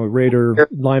 I know, Raider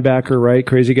linebacker, right?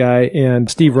 Crazy guy. And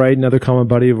Steve Wright, another common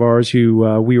buddy of ours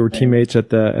who we were teammates at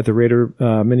the Raider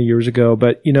many years ago.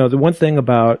 But, you know, the one thing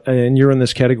about, and you're in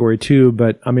this category too,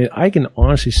 but I mean, I can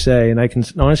honestly say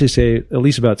at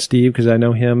least about Steve, because I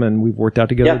know him and we've worked out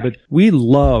together, but we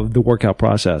love the workout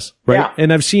process, right? Yeah.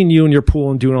 And I've seen you in your pool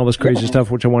and doing all this crazy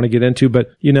stuff, which I want to get into,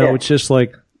 but you know, it's just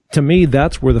like, to me,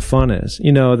 that's where the fun is.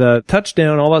 You know, the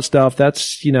touchdown, all that stuff,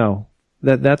 that's, you know,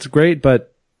 that's great,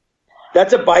 but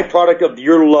that's a byproduct of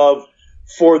your love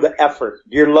for the effort,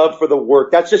 your love for the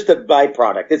work. That's just a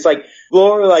byproduct. It's like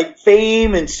glory, like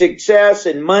fame and success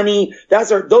and money.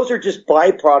 Those are just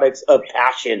byproducts of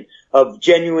passion, of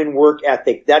genuine work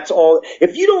ethic. That's all.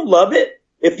 If you don't love it,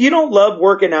 if you don't love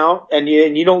working out and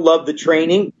you don't love the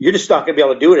training, you're just not going to be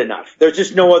able to do it enough. There's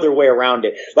just no other way around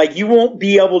it. Like, you won't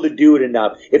be able to do it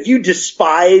enough. If you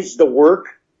despise the work,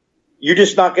 you're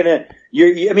just not going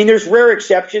to, I mean, there's rare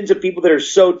exceptions of people that are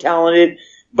so talented,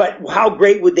 but how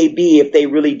great would they be if they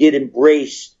really did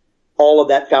embrace all of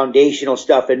that foundational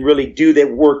stuff and really do the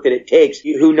work that it takes?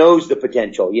 Who knows the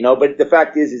potential, you know? But the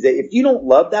fact is that if you don't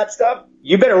love that stuff,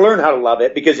 you better learn how to love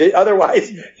it, because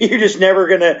otherwise you're just never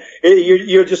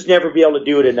you'll just never be able to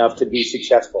do it enough to be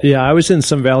successful. Yeah, I was in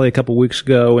Sun Valley a couple of weeks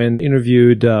ago and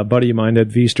interviewed a buddy of mine, Ed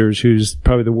Viesters, who's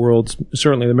probably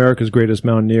certainly America's greatest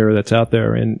mountaineer that's out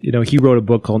there. And, you know, he wrote a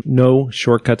book called No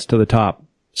Shortcuts to the Top.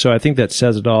 So I think that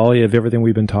says it all. You have everything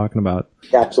we've been talking about.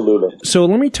 Absolutely. So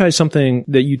let me tie something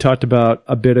that you talked about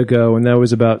a bit ago, and that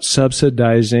was about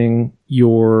subsidizing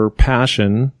your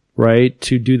passion, right,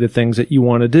 to do the things that you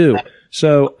want to do.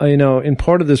 So, you know, in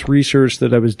part of this research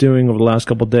that I was doing over the last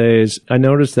couple of days, I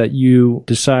noticed that you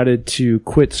decided to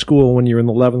quit school when you were in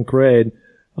the 11th grade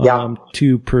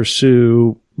to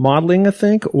pursue modeling, I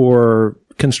think, or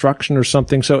construction or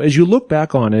something. So as you look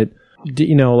back on it,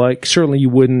 you know, like, certainly you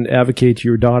wouldn't advocate to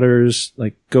your daughters,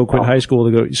 like, go quit high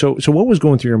school to go. So what was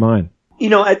going through your mind? You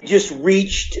know, I just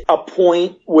reached a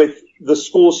point with the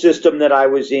school system that I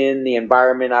was in, the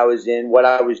environment I was in, what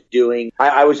I was doing.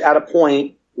 I was at a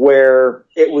point where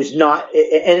it was not,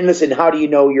 and listen, how do you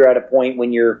know you're at a point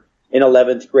when you're in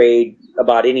 11th grade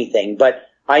about anything? But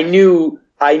I knew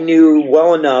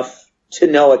well enough to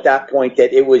know at that point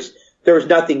that there was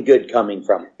nothing good coming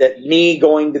from it. That me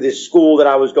going to this school that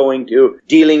I was going to,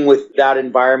 dealing with that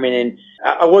environment, and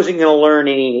I wasn't going to learn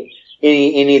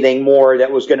anything more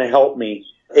that was going to help me.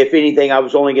 If anything, I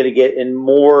was only going to get in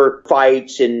more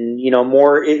fights and, you know,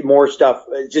 more stuff.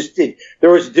 There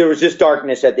was just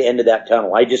darkness at the end of that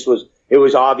tunnel. It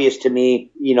was obvious to me.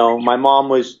 You know, my mom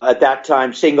was at that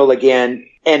time single again.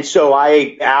 And so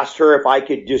I asked her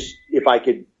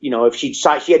if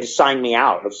she had to sign me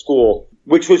out of school,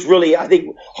 which was really, I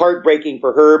think, heartbreaking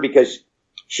for her, because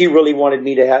she really wanted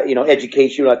me to have, you know,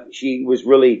 education. She was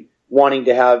really wanting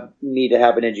to have me to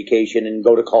have an education and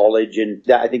go to college. And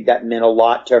I think that meant a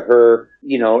lot to her,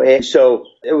 you know, and so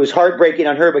it was heartbreaking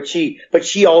on her, but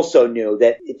she also knew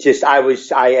that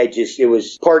it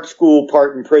was part school,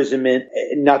 part imprisonment,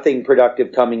 nothing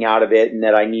productive coming out of it. And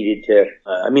that I needed to,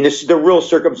 the real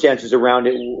circumstances around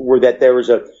it were that there was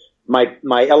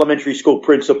my elementary school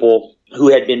principal, who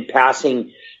had been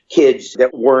passing kids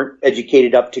that weren't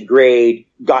educated up to grade,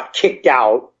 got kicked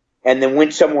out, and then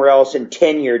went somewhere else and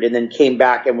tenured, and then came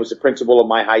back and was the principal of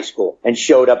my high school and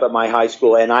showed up at my high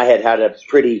school. And I had a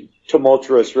pretty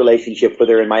tumultuous relationship with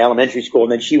her in my elementary school.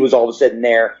 And then she was all of a sudden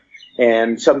there,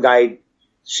 and some guy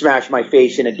smashed my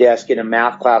face in a desk in a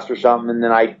math class or something. And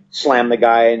then I slammed the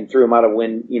guy and threw him out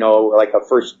like a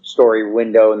first story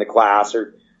window in the class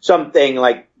or something,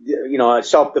 like, you know,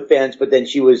 self-defense. But then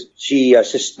she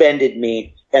suspended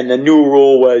me. And the new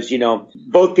rule was, you know,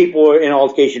 both people in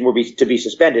altercation were to be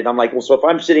suspended. I'm like, well, so if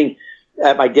I'm sitting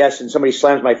at my desk and somebody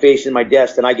slams my face in my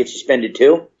desk, then I get suspended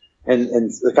too, and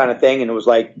the kind of thing. And it was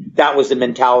like, that was the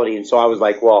mentality. And so I was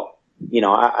like, well, you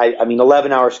know, I mean,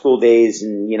 11-hour school days,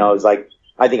 and, you know, it was like,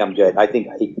 I think I'm good. I think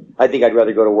I'd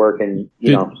rather go to work and,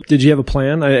 you know. Did you have a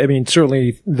plan? I mean,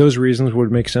 certainly those reasons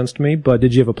would make sense to me, but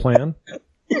did you have a plan?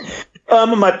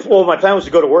 My plan was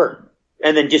to go to work.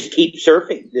 And then just keep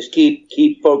surfing, just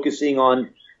keep focusing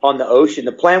on the ocean.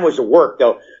 The plan was to work,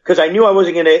 though, because I knew I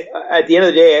wasn't going to, at the end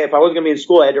of the day, if I wasn't going to be in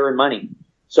school, I had to earn money.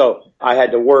 So I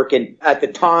had to work. And at the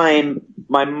time,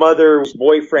 my mother's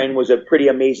boyfriend was a pretty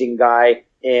amazing guy,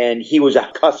 and he was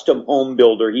a custom home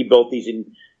builder. He built these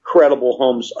incredible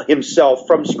homes himself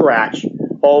from scratch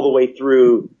all the way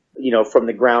through, from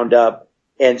the ground up.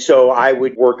 And so I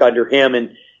would work under him.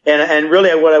 And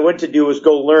really what I went to do was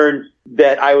go learn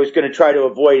that I was going to try to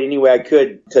avoid any way I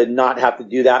could to not have to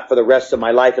do that for the rest of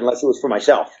my life unless it was for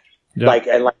myself. Yep.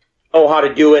 How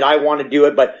to do it. I want to do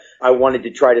it, but I wanted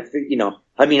to try to,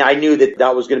 I knew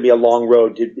that was going to be a long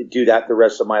road to do that the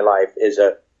rest of my life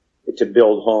to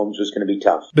build homes was going to be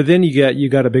tough. But then you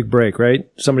got a big break, right?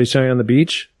 Somebody standing on the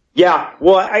beach? Yeah.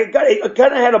 Well, I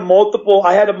had multiple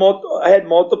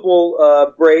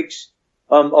breaks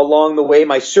along the way.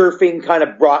 My surfing kind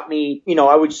of brought me,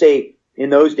 I would say in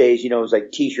those days, it was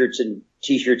like t-shirts and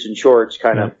shorts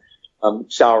kind of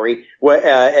salary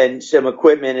and some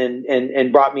equipment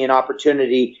and brought me an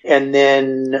opportunity. And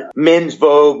then Men's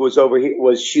Vogue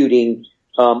was shooting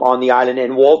on the island,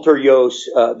 and Walter Yost,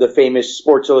 the famous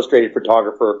Sports Illustrated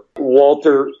photographer,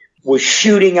 Walter was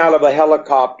shooting out of a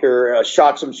helicopter,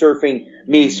 shot some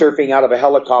me surfing out of a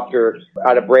helicopter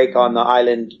at a break on the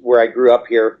island where I grew up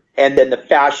here. And then the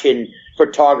fashion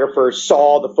photographer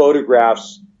saw the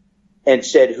photographs and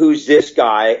said, "Who's this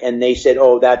guy?" And they said,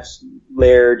 "Oh, that's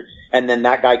Laird." And then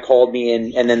that guy called me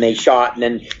and then they shot, and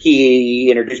then he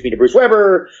introduced me to Bruce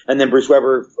Weber, and then Bruce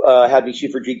Weber had me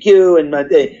shoot for GQ, and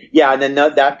and then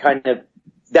that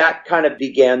kind of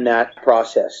began that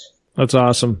process. That's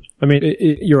awesome. I mean,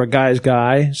 you're a guy's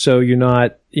guy, so you're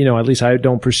not, at least I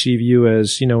don't perceive you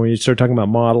as, when you start talking about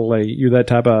model, like you're that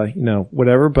type of,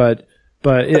 whatever, but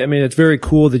it's very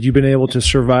cool that you've been able to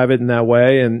survive it in that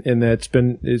way, and that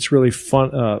it's really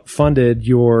funded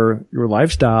your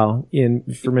lifestyle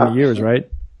for many years,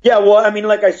 right? Yeah, well,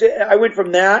 like I said, I went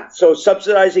from that, so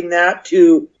subsidizing that,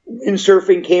 to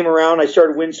windsurfing came around. I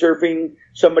started windsurfing.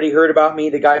 Somebody heard about me.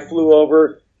 The guy flew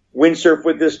over, windsurfed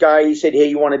with this guy. He said, "Hey,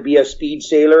 you want to be a speed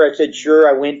sailor?" I said, "Sure."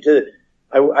 I went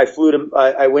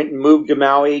and moved to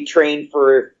Maui, trained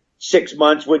for 6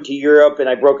 months, went to Europe, and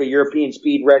I broke a European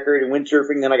speed record in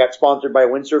windsurfing. Then I got sponsored by a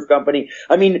windsurf company.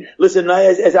 Listen,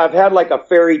 as I've had like a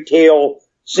fairy tale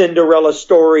Cinderella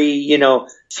story,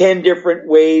 10 different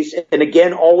ways. And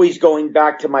again, always going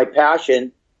back to my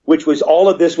passion, which was all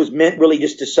of this was meant really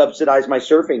just to subsidize my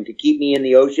surfing, to keep me in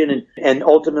the ocean and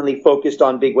ultimately focused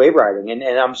on big wave riding. And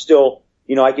I'm still,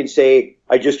 I can say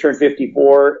I just turned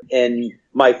 54 and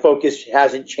my focus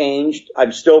hasn't changed.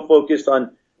 I'm still focused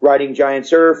on riding giant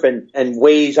surf and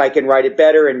ways I can ride it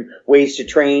better and ways to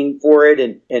train for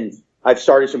it. And I've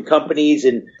started some companies,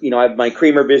 and, my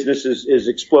creamer business is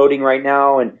exploding right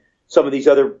now, and some of these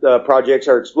other projects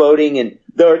are exploding, and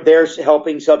they're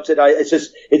helping subsidize.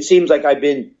 It seems like I've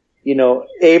been,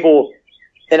 able,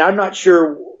 and I'm not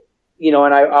sure, and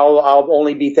I'll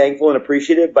only be thankful and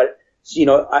appreciative, but,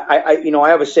 I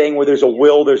have a saying, where there's a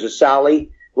will, there's a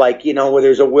Sally. Like, where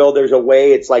there's a will, there's a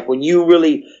way. It's like when you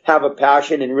really have a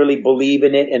passion and really believe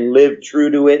in it and live true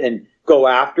to it and go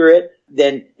after it,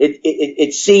 then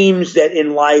it seems that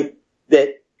in life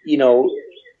that,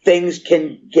 things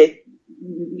can get,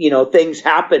 things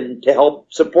happen to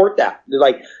help support that.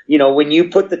 Like, when you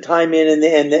put the time in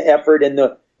and the effort and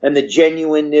the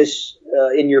genuineness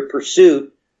in your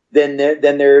pursuit, then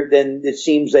it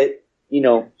seems that,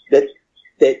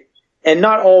 that, and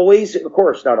not always, of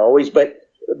course, not always, but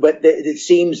it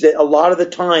seems that a lot of the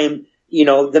time,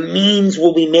 the means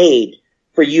will be made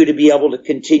for you to be able to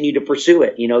continue to pursue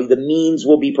it. The means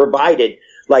will be provided.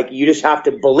 Like, you just have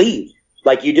to believe.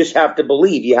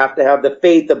 You have to have the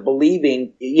faith of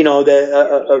believing,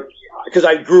 because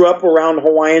I grew up around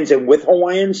Hawaiians and with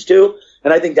Hawaiians too.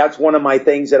 And I think that's one of my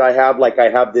things that I have. Like, I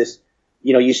have this,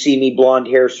 you see me, blonde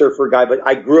hair, surfer guy, but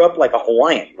I grew up like a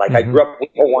Hawaiian. Like, I grew up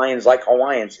with Hawaiians like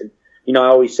Hawaiians. And, I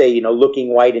always say,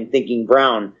 looking white and thinking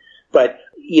brown. But,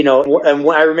 and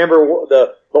when I remember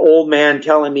the old man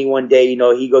telling me one day,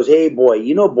 he goes, "Hey, boy,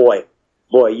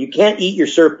 boy, you can't eat your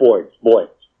surfboard, boy.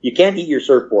 You can't eat your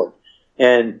surfboard."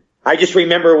 And I just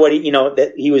remember what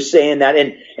that he was saying that.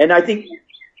 And I think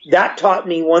that taught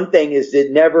me one thing, is that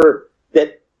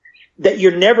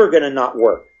you're never going to not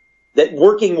work. That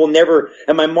working will never,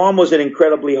 and my mom was an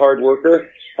incredibly hard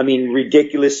worker.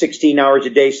 Ridiculous, 16 hours a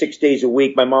day, 6 days a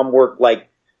week. My mom worked like,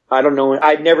 I don't know,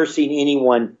 I've never seen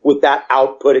anyone with that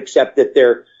output, except that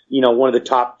they're, one of the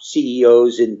top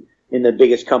CEOs in the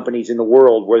biggest companies in the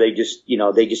world, where they just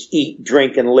eat,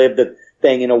 drink, and live the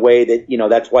thing in a way that,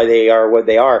 that's why they are what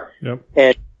they are. Yep.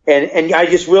 And I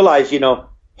just realized,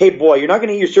 hey boy, you're not going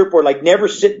to eat your surfboard. Like, never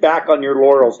sit back on your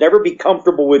laurels. Never be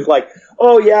comfortable with like,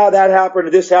 oh yeah, that happened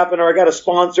or this happened or I got a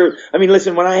sponsor. I mean,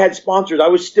 listen, when I had sponsors, I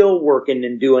was still working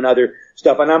and doing other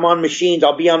stuff. And I'm on machines.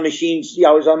 I'll be on machines.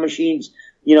 I was on machines,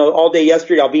 all day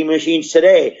yesterday. I'll be on machines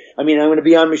today. I mean, I'm going to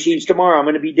be on machines tomorrow. I'm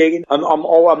going to be digging.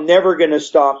 I'm never going to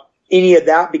stop any of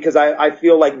that because I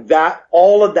feel like that,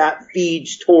 all of that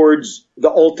feeds towards the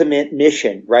ultimate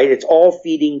mission, right? It's all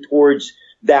feeding towards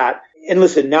that. And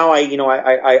listen, now I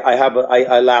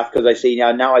laugh because I say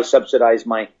now I subsidize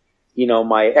my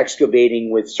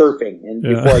excavating with surfing, and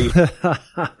before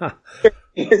I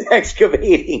used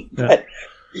excavating, but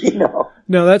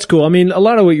No, that's cool. I mean, a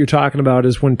lot of what you're talking about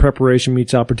is when preparation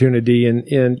meets opportunity,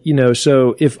 and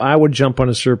so if I would jump on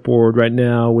a surfboard right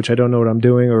now, which I don't know what I'm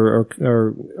doing, or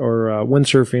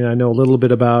windsurfing, I know a little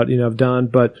bit about, I've done,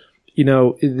 but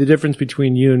the difference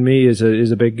between you and me is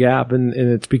a big gap, and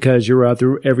it's because you're out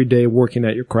there every day working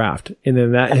at your craft. And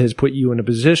then that has put you in a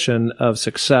position of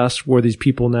success where these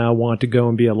people now want to go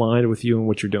and be aligned with you and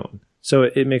what you're doing. So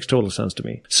it makes total sense to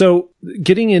me. So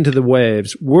getting into the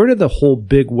waves, where did the whole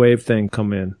big wave thing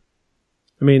come in?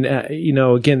 I mean,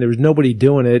 again, there was nobody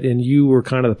doing it, and you were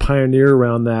kind of the pioneer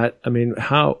around that. I mean,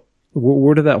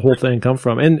 where did that whole thing come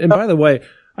from? And by the way,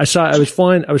 I was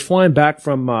flying back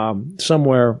from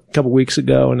somewhere a couple weeks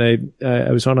ago, and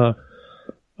I was on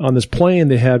this plane.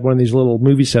 They had one of these little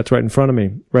movie sets right in front of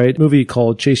me, right? A movie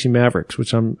called Chasing Mavericks,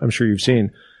 which I'm sure you've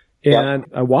seen. And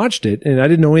I watched it, and I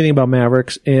didn't know anything about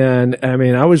Mavericks. And I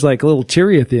mean, I was like a little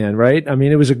teary at the end, right? I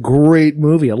mean, it was a great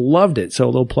movie. I loved it. So a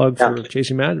little plug for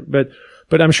Chasing Mavericks.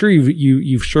 But I'm sure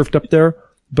you've surfed up there.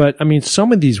 But I mean,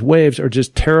 some of these waves are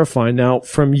just terrifying. Now,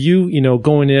 from you,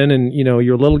 going in and,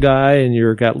 you're a little guy and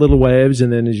you've got little waves.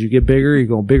 And then as you get bigger, you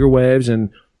go bigger waves. And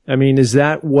I mean, is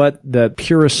that what the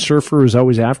purist surfer is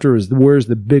always after? Where's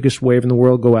the biggest wave in the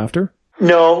world go after?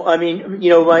 No, I mean,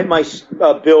 my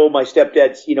Bill, my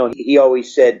stepdad's, he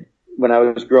always said when I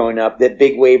was growing up that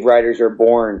big wave riders are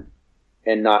born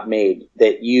and not made,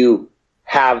 that you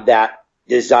have that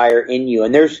desire in you.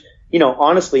 And there's,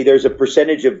 honestly, there's a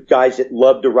percentage of guys that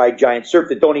love to ride giant surf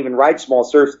that don't even ride small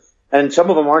surfs. And some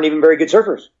of them aren't even very good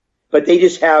surfers, but they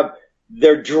just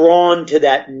they're drawn to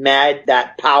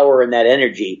that power and that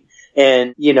energy.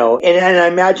 And, and I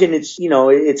imagine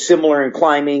it's similar in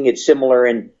climbing. It's similar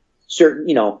in certain,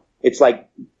 it's like,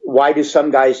 why do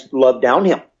some guys love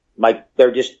downhill? Like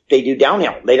they do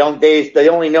downhill. They don't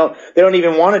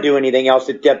even want to do anything else.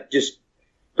 Just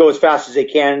go as fast as they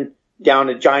can down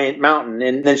a giant mountain.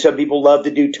 And then some people love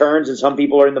to do turns, and some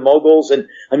people are in the moguls. And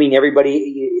I mean,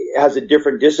 everybody has a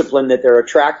different discipline that they're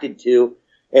attracted to.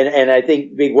 And I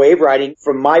think big wave riding,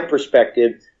 from my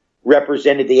perspective,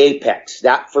 represented the apex.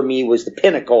 That for me was the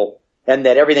pinnacle, and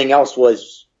that everything else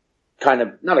was kind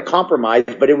of not a compromise,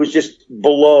 but it was just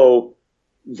below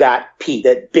that peak.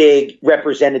 That big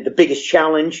represented the biggest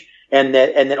challenge, and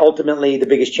then ultimately the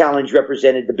biggest challenge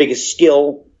represented the biggest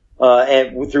skill,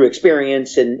 and through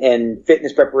experience and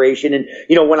fitness preparation. And,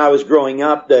 when I was growing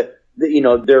up,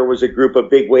 there was a group of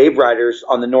big wave riders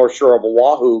on the North Shore of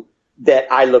Oahu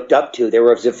that I looked up to. There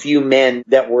was a few men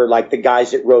that were like the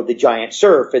guys that rode the giant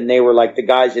surf, and they were like the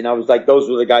guys, and I was like, those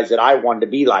were the guys that I wanted to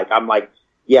be like. I'm like,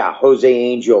 yeah, Jose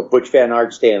Angel, Butch Van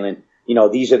Aertstalen,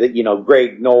 these are the,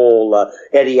 Greg Knoll,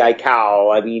 Eddie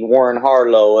Aikau, I mean, Warren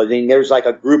Harlow. I mean, there's like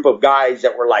a group of guys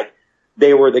that were like,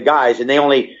 they were the guys,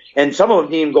 and some of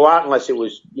them didn't even go out unless it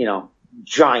was,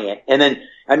 giant. And then,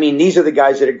 I mean, these are the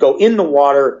guys that go in the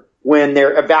water when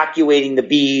they're evacuating the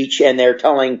beach and they're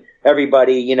telling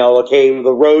everybody, okay,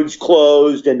 the road's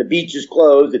closed and the beach is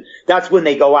closed. And that's when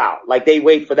they go out. Like, they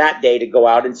wait for that day to go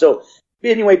out. And so,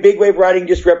 anyway, big wave riding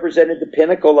just represented the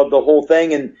pinnacle of the whole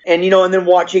thing. And then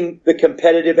watching the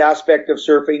competitive aspect of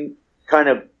surfing kind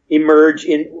of emerge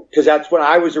because that's when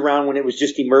I was around, when it was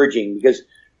just emerging, because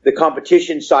the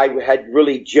competition side had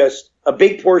really just a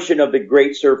big portion of the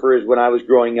great surfers when I was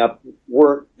growing up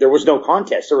there was no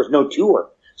contest. There was no tour.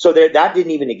 So that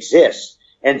didn't even exist.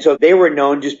 And so they were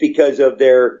known just because of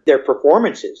their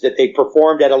performances, that they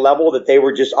performed at a level that they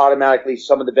were just automatically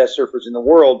some of the best surfers in the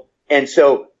world. And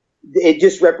so it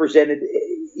just represented,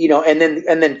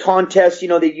 and then contests,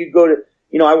 that you'd go to,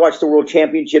 I watched the World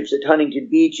Championships at Huntington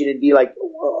Beach, and it'd be like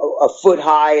a foot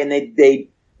high, and they'd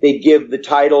give the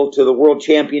title to the world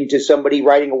champion to somebody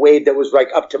riding a wave that was like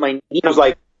up to my knee.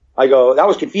 I go, that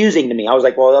was confusing to me. I was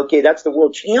like, well, okay, that's the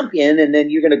world champion, and then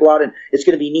you're going to go out and it's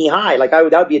going to be knee high. Like that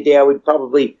would be a day I would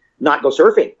probably not go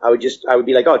surfing. I would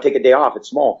be like, oh, take a day off. It's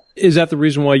small. Is that the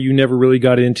reason why you never really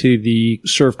got into the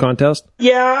surf contest?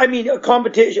 Yeah, I mean, a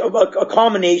combination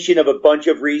of a bunch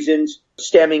of reasons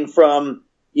stemming from,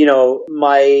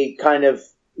 my kind of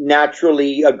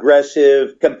naturally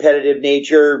aggressive, competitive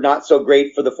nature, not so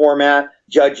great for the format.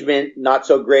 Judgment, not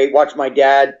so great. Watch my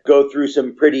dad go through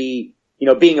some pretty,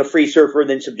 being a free surfer and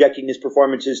then subjecting his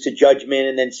performances to judgment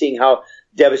and then seeing how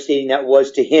devastating that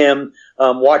was to him.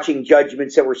 Watching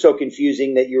judgments that were so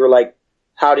confusing that you were like,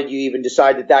 how did you even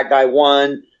decide that guy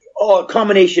won? Oh, a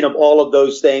combination of all of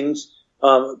those things.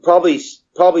 Probably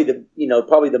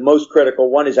the most critical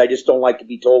one is I just don't like to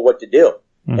be told what to do.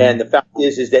 Mm-hmm. And the fact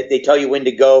is that they tell you when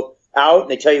to go out and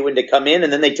they tell you when to come in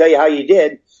and then they tell you how you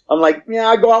did. I'm like, yeah,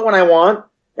 I go out when I want.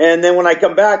 And then when I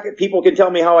come back, people can tell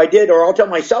me how I did, or I'll tell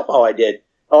myself how I did.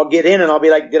 I'll get in and I'll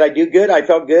be like, did I do good? I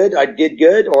felt good. I did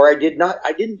good, or I did not.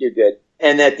 I didn't do good.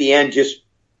 And at the end, just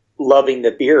loving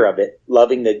the fear of it,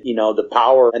 loving the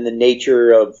power and the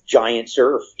nature of giant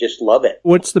surf. Just love it.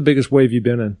 What's the biggest wave you've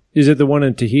been in? Is it the one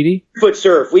in Tahiti? Foot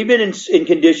surf. We've been in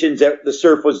conditions that the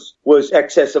surf was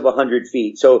excess of 100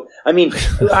 feet. So, I mean,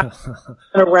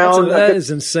 around. That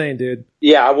is insane, dude.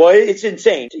 Yeah, well, it's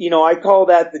insane. I call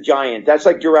that the giant. That's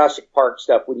like Jurassic Park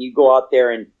stuff when you go out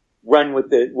there and run with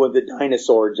the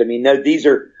dinosaurs. I mean,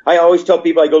 I always tell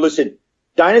people, I go, listen,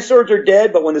 dinosaurs are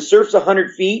dead, but when the surf's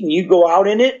 100 feet and you go out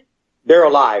in it, they're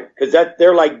alive because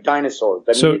they're like dinosaurs.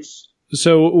 I mean,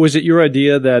 so was it your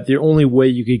idea that the only way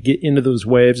you could get into those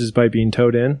waves is by being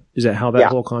towed in? Is that how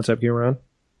that whole concept came around?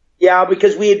 Yeah,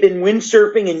 because we had been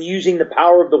windsurfing and using the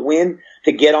power of the wind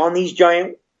to get on these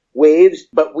giant waves,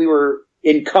 but we were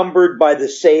encumbered by the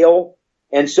sail.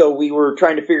 And so we were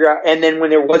trying to figure out, and then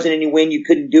when there wasn't any wind, you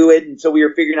couldn't do it. And so we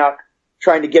were figuring out,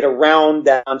 trying to get around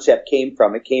that concept came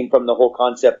from. It came from the whole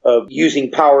concept of using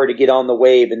power to get on the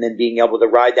wave and then being able to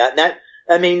ride that.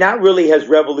 And that really has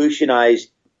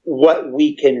revolutionized what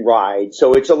we can ride.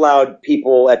 So it's allowed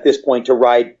people at this point to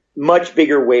ride much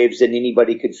bigger waves than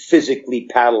anybody could physically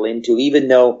paddle into, even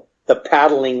though the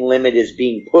paddling limit is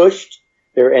being pushed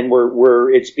there and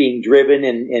it's being driven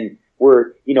and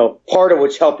we're, part of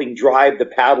what's helping drive the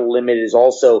paddle limit is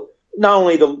also not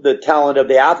only the talent of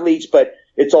the athletes, but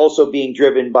it's also being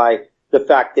driven by the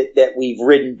fact that we've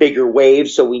ridden bigger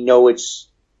waves, so we know it's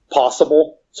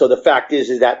possible. So the fact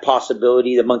is that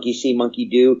possibility, the monkey see, monkey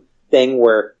do thing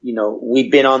where,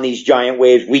 we've been on these giant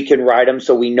waves, we can ride them,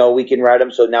 so we know we can ride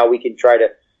them, so now we can try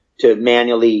to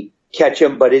manually catch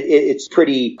them, but it's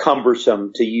pretty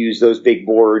cumbersome to use those big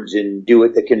boards and do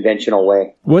it the conventional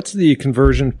way. What's the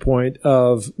conversion point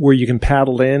of where you can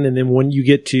paddle in, and then when you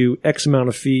get to X amount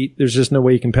of feet, there's just no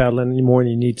way you can paddle in anymore, and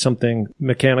you need something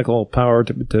mechanical power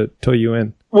to tow you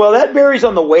in? Well, that varies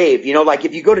on the wave. Like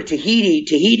if you go to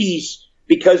Tahiti's,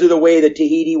 because of the way the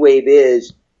Tahiti wave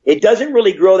is, it doesn't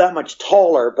really grow that much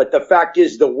taller, but the fact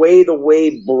is the way the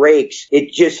wave breaks,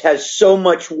 it just has so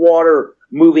much water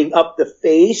moving up the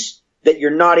face that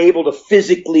you're not able to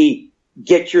physically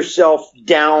get yourself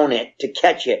down it to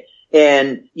catch it.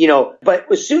 And, but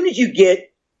as soon as you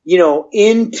get,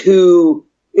 into,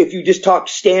 if you just talk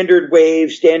standard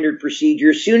waves, standard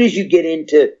procedure, as soon as you get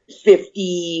into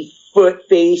 50-foot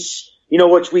face,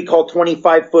 which we call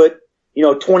 25-foot,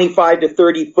 25 to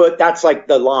 30 foot, that's like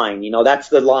the line, that's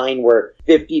the line where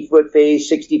 50-foot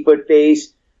face, 60-foot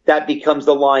face, that becomes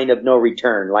the line of no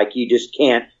return. Like you just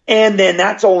can't. And then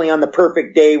that's only on the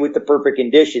perfect day with the perfect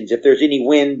conditions. If there's any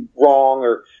wind wrong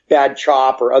or bad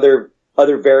chop or other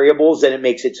variables, then it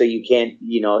makes it so you can't,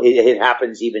 it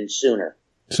happens even sooner.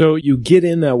 So you get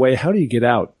in that way. How do you get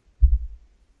out?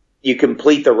 You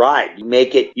complete the ride.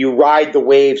 You ride the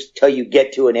waves till you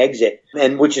get to an exit,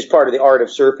 and which is part of the art of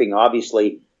surfing,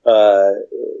 obviously,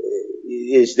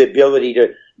 is the ability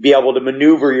to be able to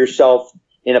maneuver yourself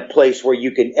in a place where you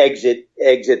can exit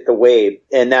the wave.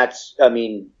 And that's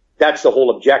the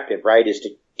whole objective, right? Is to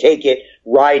take it,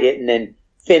 ride it, and then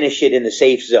finish it in the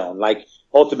safe zone, like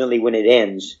ultimately when it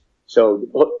ends. So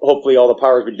hopefully all the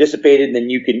power has been dissipated and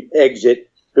then you can exit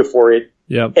before it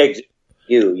exits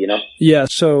you. Yeah.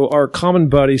 So our common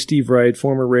buddy, Steve Wright,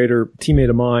 former Raider, teammate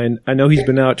of mine, I know he's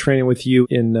been out training with you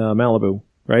in Malibu,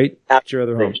 right? At your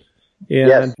other home.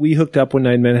 And we hooked up one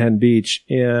night in Manhattan Beach,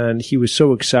 and he was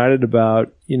so excited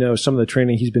about, some of the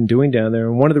training he's been doing down there.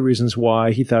 And one of the reasons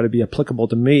why he thought it'd be applicable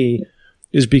to me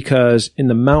is because in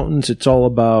the mountains, it's all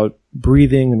about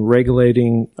breathing and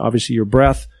regulating, obviously, your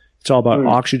breath. It's all about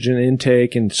oxygen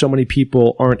intake, and so many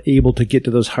people aren't able to get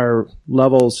to those higher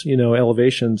levels,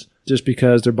 elevations, just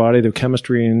because their body, their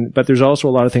chemistry, but there's also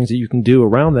a lot of things that you can do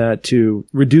around that to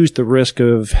reduce the risk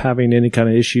of having any kind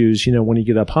of issues, when you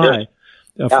get up high.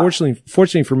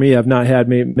 Fortunately for me, I've not had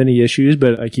many issues,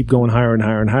 but I keep going higher and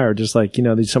higher and higher, just like,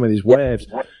 some of these waves.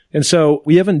 And so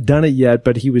we haven't done it yet,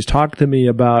 but he was talking to me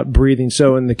about breathing.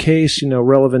 So in the case,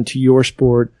 relevant to your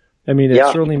sport,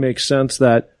 it certainly makes sense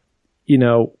that,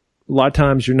 a lot of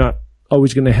times you're not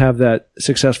always going to have that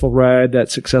successful ride, that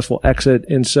successful exit.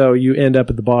 And so you end up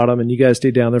at the bottom and you guys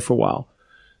stay down there for a while.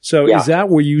 So is that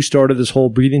where you started this whole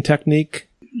breathing technique?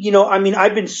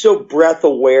 I've been so breath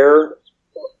aware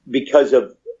because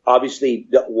of obviously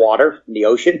the water, the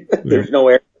ocean. There's no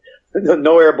air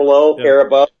below, air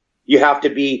above. You have to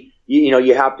be,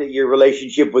 your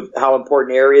relationship with how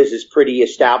important air is pretty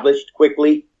established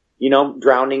quickly.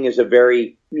 Drowning is a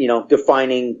very,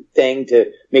 defining thing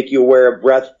to make you aware of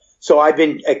breath. So I've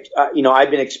been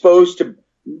exposed to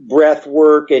breath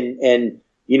work and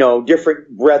different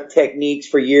breath techniques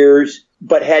for years,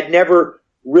 but had never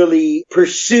really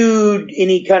pursued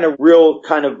any kind of real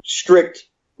kind of strict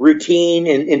routine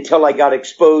until I got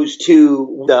exposed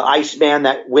to the Iceman,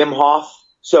 that Wim Hof.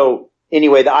 So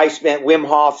anyway, the Iceman, Wim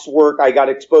Hof's work, I got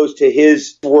exposed to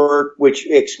his work,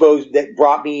 that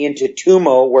brought me into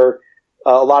Tumo, where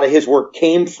a lot of his work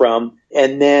came from.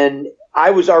 And then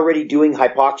I was already doing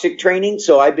hypoxic training.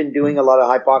 So I've been doing a lot of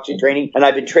hypoxic training, and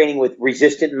I've been training with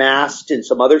resistant masks and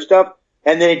some other stuff.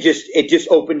 And then it just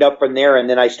opened up from there. And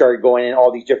then I started going in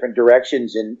all these different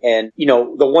directions. And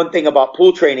the one thing about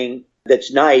pool training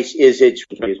that's nice is is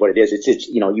what it is. It's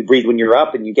you breathe when you're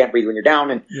up and you can't breathe when you're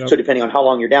down. And so depending on how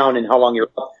long you're down and how long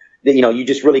you're up, you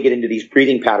just really get into these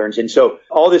breathing patterns. And so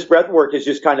all this breath work has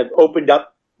just kind of opened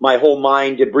up my whole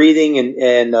mind to breathing.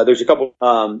 And there's a couple,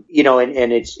 and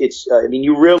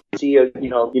you really see, your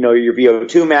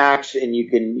VO2 max, and you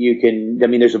can,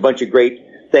 there's a bunch of great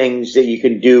things that you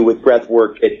can do with breath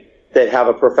work that have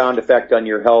a profound effect on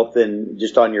your health and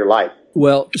just on your life.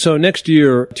 Well, so next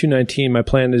year, 2019, my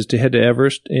plan is to head to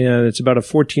Everest, and it's about a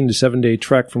 14 to 7 day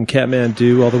trek from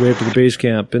Kathmandu all the way up to the base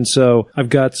camp. And so I've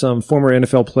got some former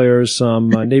NFL players, some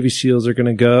Navy SEALs are going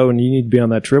to go, and you need to be on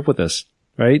that trip with us,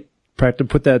 right? Practice,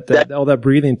 put that all that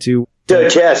breathing to the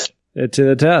test. To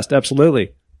the test,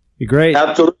 absolutely. Be great.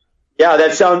 Absolutely. Yeah,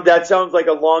 that sounds like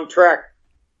a long trek.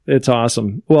 It's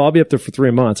awesome. Well, I'll be up there for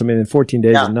 3 months. 14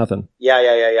 days is nothing.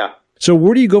 Yeah. So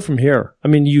where do you go from here?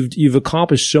 You've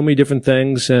accomplished so many different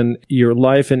things in your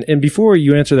life. And before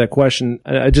you answer that question,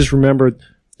 I just remembered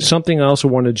something I also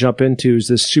want to jump into is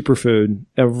this superfood.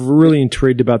 I'm really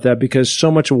intrigued about that because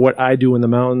so much of what I do in the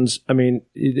mountains,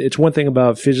 it's one thing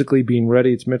about physically being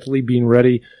ready. It's mentally being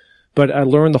ready. But I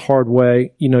learned the hard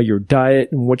way, your diet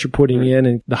and what you're putting in.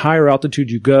 And the higher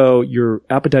altitude you go, your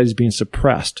appetite is being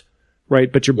suppressed. Right.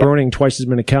 But you're burning twice as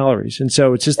many calories. And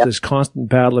so it's just this constant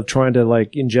battle of trying to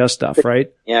ingest stuff,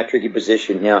 right? Yeah. Tricky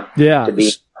position. Yeah. Yeah.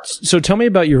 So tell me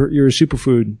about your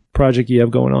superfood project you have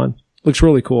going on. Looks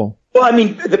really cool. Well,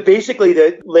 basically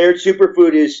the Laird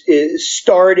Superfood is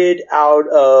started out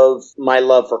of my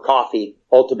love for coffee.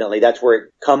 Ultimately, that's where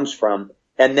it comes from.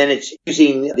 And then it's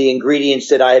using the ingredients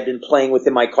that I had been playing with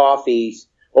in my coffees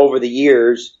over the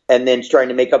years and then trying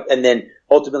to make up and then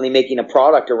ultimately making a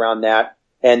product around that.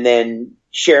 And then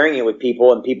sharing it with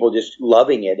people and people just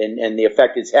loving it and the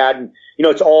effect it's had. And,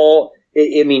 it's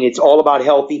all about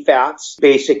healthy fats,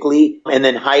 basically, and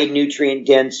then high nutrient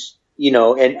dense,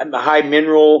 and high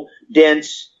mineral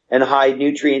dense and high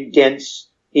nutrient dense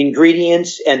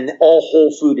ingredients and all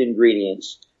whole food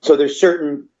ingredients. So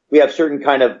we have certain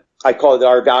kind of, I call it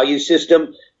our value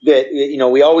system that,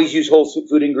 we always use whole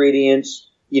food ingredients.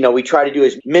 We try to do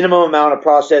as minimum amount of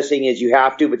processing as you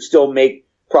have to, but still make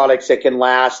products that can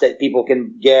last, that people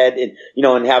can get, and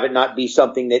and have it not be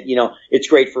something that it's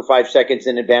great for 5 seconds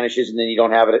and it vanishes and then you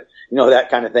don't have it, that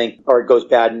kind of thing, or it goes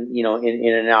bad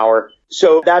in an hour.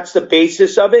 So that's the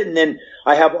basis of it. And then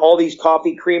I have all these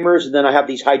coffee creamers, and then I have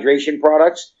these hydration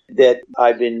products that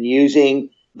I've been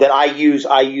using. That I use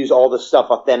all the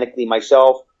stuff authentically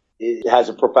myself. It has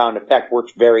a profound effect.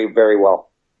 Works very, very well.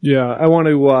 Yeah, I want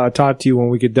to talk to you when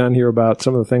we get done here about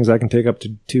some of the things I can take up to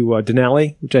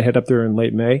Denali, which I head up there in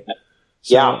late May.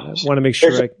 So I want to make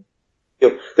sure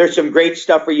there's some great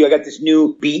stuff for you. I got this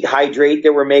new beet hydrate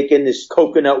that we're making, this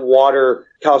coconut water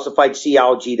calcified sea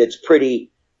algae that's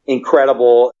pretty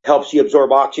incredible. Helps you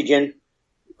absorb oxygen,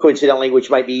 coincidentally, which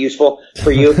might be useful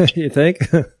for you. You think?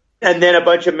 And then a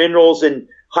bunch of minerals and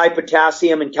high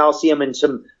potassium and calcium and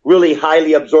some really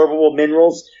highly absorbable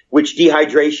minerals, which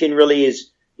dehydration really is.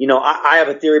 I have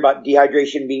a theory about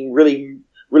dehydration being really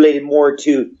related more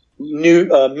to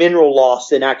mineral loss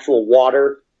than actual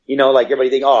water. Like everybody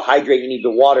think, hydrate, you need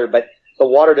the water, but the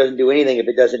water doesn't do anything if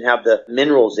it doesn't have the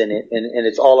minerals in it. And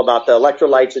it's all about the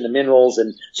electrolytes and the minerals.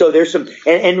 And so there's some,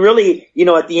 and really,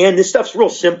 at the end, this stuff's real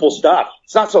simple stuff.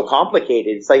 It's not so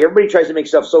complicated. It's like everybody tries to make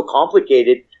stuff so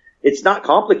complicated. It's not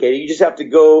complicated. You just have to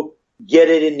go get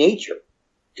it in nature,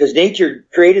 because nature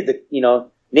created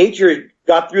nature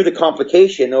got through the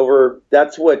complication over,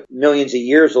 that's what millions of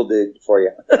years will do for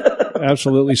you.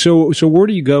 Absolutely. So where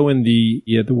do you go in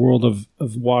the world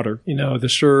of water? You know, the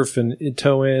surf and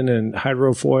tow-in and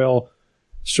hydrofoil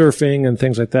surfing and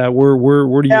things like that. Where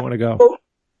do you want to go?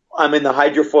 I'm in the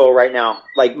hydrofoil right now.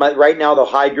 Like right now, the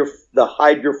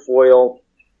hydrofoil,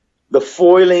 the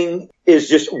foiling is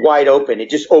just wide open. It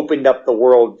just opened up the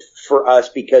world for us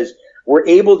because we're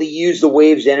able to use the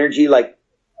wave's energy like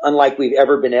unlike we've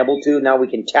ever been able to. Now we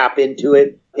can tap into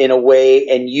it in a way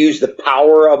and use the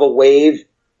power of a wave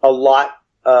a lot.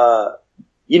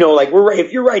 You know, like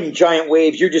if you're riding giant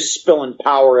waves, you're just spilling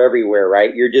power everywhere,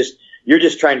 right? You're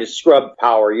just trying to scrub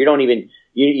power. You don't even,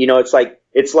 you know, it's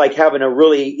like having a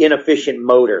really inefficient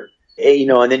motor, you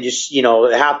know, and then just, you know,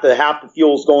 half the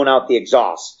fuel's going out the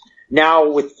exhaust. Now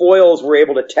with foils, we're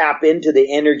able to tap into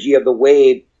the energy of the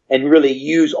wave and really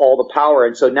use all the power.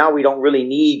 And so now we don't really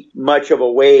need much of a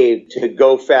wave to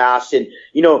go fast. And,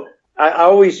 you know, I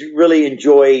always really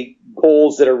enjoy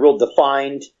goals that are real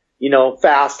defined, you know,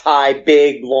 fast, high,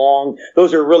 big, long.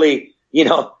 Those are really, you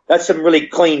know, that's some really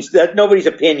clean, that's nobody's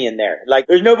opinion there. Like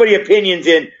there's nobody opinions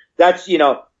in that's, you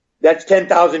know, that's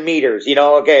 10,000 meters, you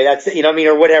know, okay, that's, you know what I mean,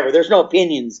 or whatever. There's no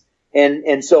opinions.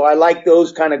 And so I like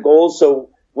those kind of goals. So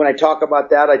when I talk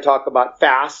about that, I talk about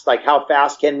fast, like how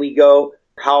fast can we go?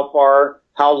 How far,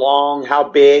 how long, how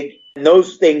big? And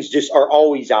those things just are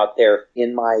always out there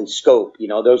in my scope. You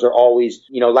know, those are always,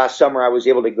 you know, last summer I was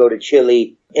able to go to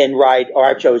Chile and ride, or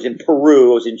actually I was in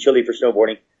Peru. I was in Chile for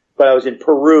snowboarding, but I was in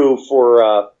Peru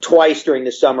for twice during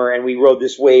the summer, and we rode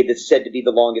this wave that's said to be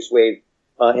the longest wave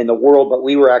in the world, but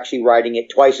we were actually riding it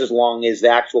twice as long as the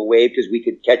actual wave because we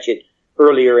could catch it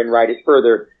earlier and ride it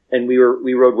further. And we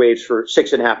rode waves for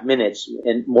 6.5 minutes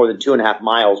and more than 2.5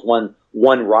 miles,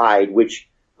 one ride, which,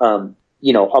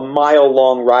 you know, a mile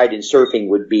long ride in surfing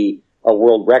would be a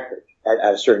world record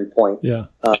at a certain point. Yeah.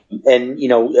 And, you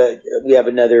know, we have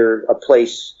a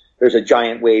place, there's a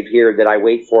giant wave here that I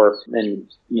wait for.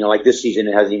 And, you know, like this season,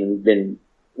 it hasn't even been,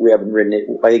 we haven't ridden it.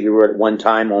 I think we rode it one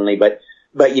time only, but,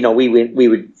 you know, we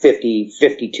would 50,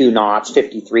 52 knots,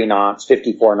 53 knots,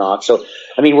 54 knots. So,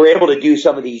 I mean, we're able to do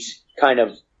some of these kind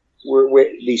of,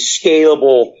 these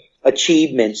scalable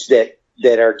achievements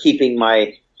that are keeping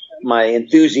my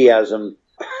enthusiasm.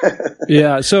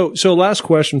 Yeah. So last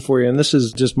question for you, and this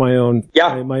is just my own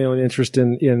interest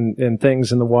in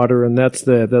things in the water, and that's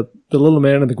the little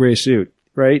man in the gray suit,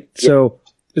 right? Yep. So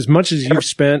as much as you've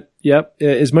spent in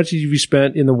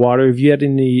the water, have you had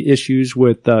any issues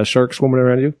with sharks swimming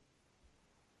around you?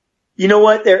 You know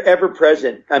what? They're ever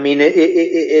present. I mean,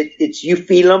 it's you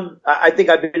feel them. I think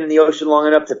I've been in the ocean long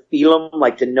enough to feel them,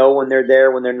 like to know when they're there,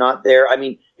 when they're not there. I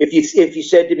mean, if you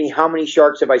said to me, how many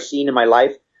sharks have I seen in my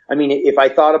life? I mean, if I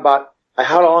thought about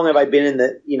how long have I been in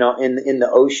the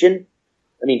ocean?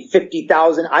 I mean,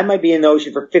 50,000. I might be in the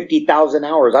ocean for 50,000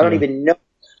 hours. I don't even know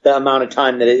the amount of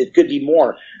time that it could be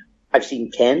more. I've seen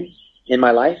 10 in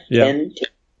my life. Yeah. 10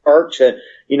 sharks.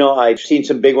 You know, I've seen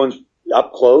some big ones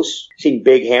up close. Seen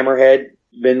big hammerhead.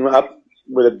 Been up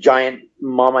with a giant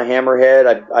mama hammerhead.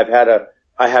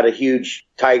 I had a huge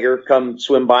tiger come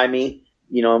swim by me.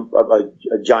 You know,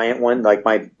 a giant one. Like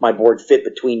my board fit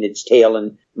between its tail,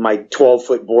 and my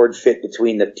 12-foot board fit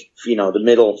between the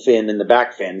middle fin and the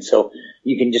back fin. So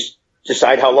you can just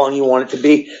decide how long you want it to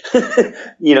be.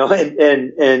 You know,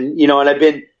 and you know, and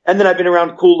I've been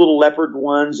around cool little leopard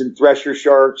ones and thresher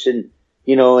sharks and,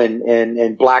 you know,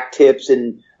 and black tips.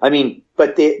 And I mean,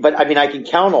 but I mean, I can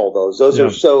count all those. Those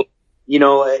are so, you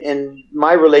know, and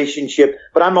my relationship,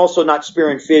 but I'm also not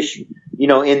spearing fish, you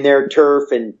know, in their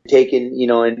turf and taking, you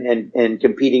know, and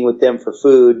competing with them for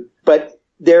food, but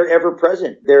they're ever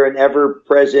present. They're an ever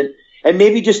present, and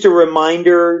maybe just a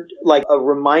reminder,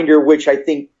 which I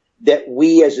think that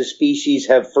we as a species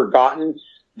have forgotten,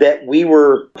 that we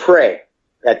were prey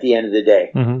at the end of the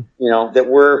day. Mm-hmm. You know, that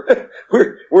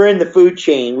we're in the food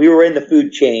chain. We were in the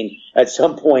food chain at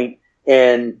some point.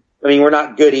 And I mean, we're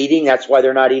not good eating. That's why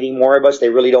they're not eating more of us. They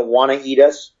really don't want to eat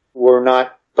us. We're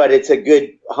not, but it's a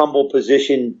good, humble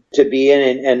position to be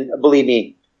in. And believe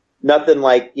me, nothing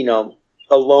like, you know,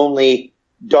 a lonely,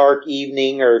 dark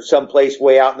evening or someplace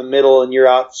way out in the middle and you're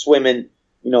out swimming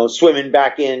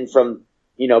back in from,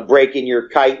 you know, breaking your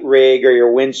kite rig or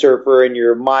your windsurfer and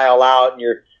you're a mile out and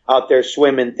you're out there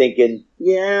swimming thinking,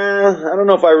 yeah, I don't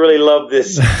know if I really love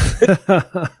this.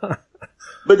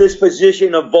 But this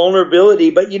position of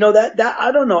vulnerability, but you know, that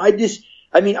I don't know. I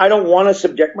don't want to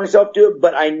subject myself to it,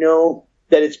 but I know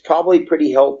that it's probably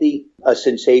pretty healthy, a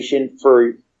sensation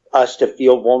for us to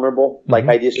feel vulnerable. Mm-hmm. Like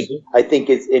I think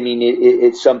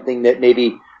it's something that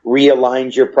maybe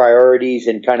realigns your priorities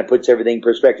and kind of puts everything in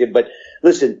perspective. But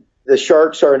listen, The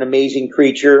sharks are an amazing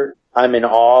creature. I'm in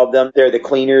awe of them. They're the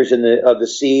cleaners of the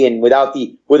sea, and without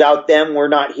them, we're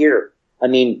not here. I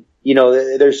mean,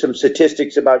 there's some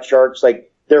statistics about sharks,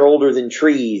 like they're older than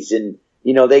trees, and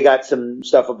they got some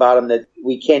stuff about them that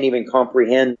we can't even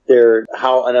comprehend.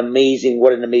 What an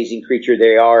amazing creature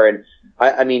they are. And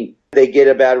I mean, they get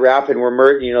a bad rap, and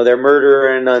they're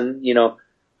murdering on,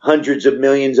 hundreds of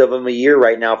millions of them a year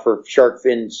right now for shark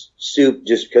fin soup,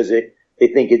 just because they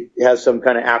think it has some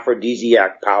kind of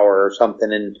aphrodisiac power or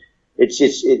something. And it's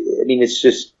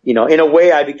just, in a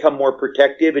way I become more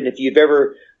protective. And if you've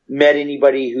ever met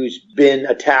anybody who's been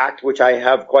attacked, which I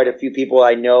have quite a few people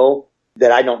I know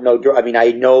that I don't know. I mean,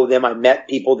 I know them. I met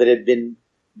people that had been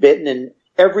bitten, and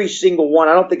every single one,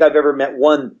 I don't think I've ever met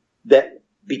one that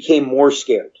became more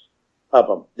scared of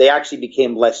them. They actually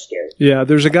became less scared. Yeah,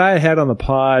 there's a guy I had on the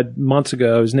pod months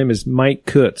ago. His name is Mike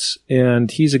Kutz,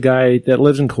 and he's a guy that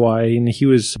lives in Kauai, and he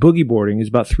was boogie boarding. He's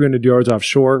about 300 yards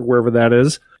offshore, wherever that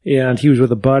is. And he was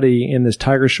with a buddy, and this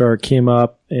tiger shark came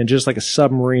up and just like a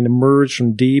submarine emerged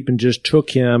from deep and just took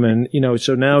him. And,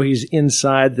 so now he's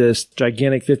inside this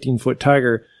gigantic 15-foot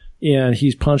tiger, and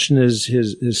he's punching his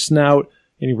snout,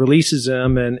 and he releases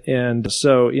him. And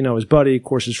so, his buddy, of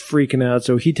course, is freaking out.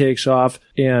 So he takes off.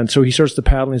 And so he starts to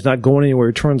paddle. He's not going anywhere.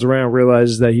 He turns around,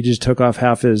 realizes that he just took off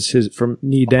half his from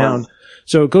knee down.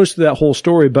 So it goes through that whole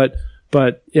story. But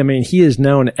I mean, he is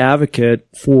now an advocate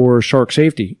for shark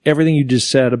safety. Everything you just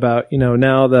said about,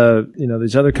 now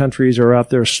these other countries are out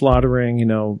there slaughtering,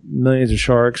 millions of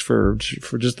sharks for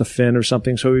just the fin or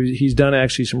something. So he's done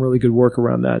actually some really good work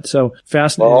around that. So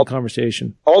fascinating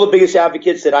conversation. All the biggest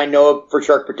advocates that I know of for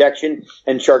shark protection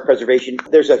and shark preservation,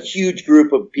 there's a huge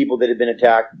group of people that have been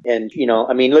attacked. And,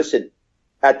 listen,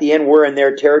 at the end, we're in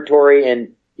their territory,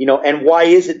 and and why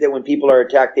is it that when people are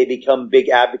attacked, they become big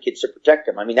advocates to protect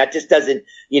them? I mean, that just doesn't,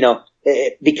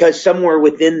 because somewhere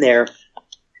within there,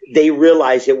 they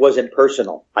realize it wasn't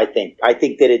personal. I think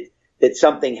that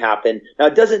something happened. Now,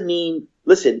 it doesn't mean,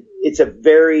 listen, it's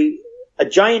a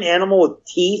giant animal with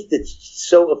teeth that's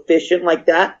so efficient like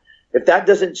that. If that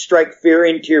doesn't strike fear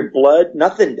into your blood,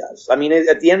 nothing does. I mean,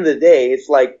 at the end of the day, it's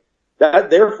like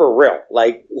that they're for real.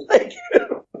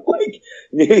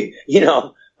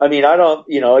 I mean, I don't,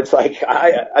 it's like,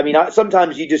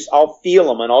 sometimes I'll feel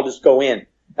them and I'll just go in.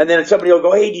 And then somebody will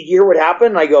go, hey, did you hear what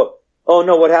happened? And I go, oh,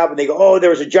 no, what happened? They go, oh,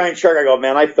 there was a giant shark. I go,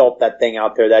 man, I felt that thing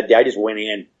out there that day. I just went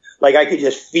in. Like, I could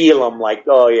just feel them, like,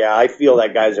 oh, yeah, I feel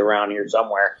that guy's around here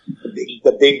somewhere.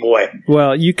 The big boy.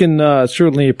 Well, you can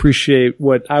certainly appreciate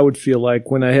what I would feel like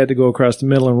when I had to go across the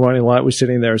middle and Ronnie Lott was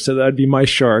sitting there. So that'd be my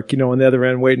shark, on the other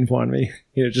end waiting for me.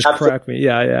 Just crack me.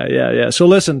 Yeah. So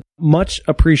listen, much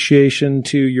appreciation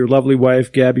to your lovely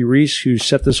wife, Gabby Reese, who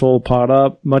set this whole pod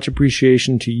up. Much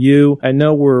appreciation to you. I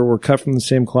know we're cut from the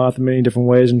same cloth in many different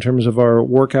ways in terms of our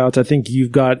workouts. I think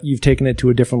you've taken it to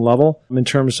a different level in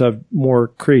terms of more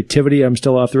creativity. I'm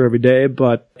still out there every day,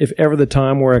 but if ever the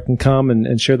time where I can come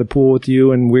and share the pool with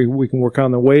you and we can work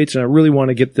on the weights, and I really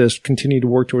want to continue to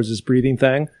work towards this breathing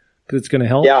thing because it's going to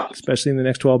help, especially in the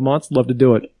next 12 months. Love to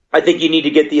do it. I think you need to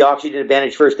get the Oxygen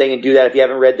Advantage first thing and do that. If you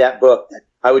haven't read that book,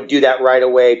 I would do that right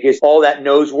away, because all that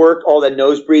nose work, all that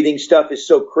nose breathing stuff is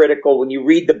so critical. When you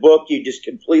read the book, you just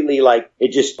completely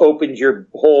it just opens your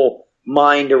whole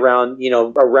mind around,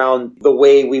 around the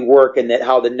way we work, and that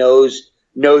how the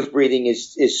nose breathing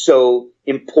is so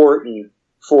important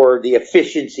for the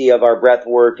efficiency of our breath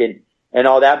work and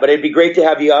all that. But it'd be great to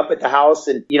have you up at the house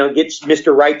and, get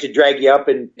Mr. Wright to drag you up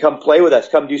and come play with us,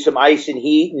 come do some ice and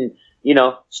heat and,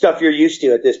 stuff you're used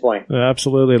to at this point.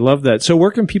 Absolutely. Love that. So where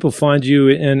can people find you?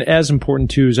 And as important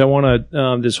too, is I want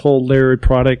to, this whole Laird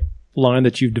product line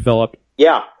that you've developed.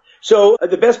 Yeah. So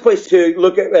the best place to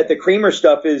look at the creamer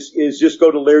stuff is just go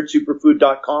to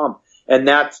lairdsuperfood.com. And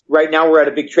that's right now we're at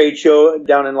a big trade show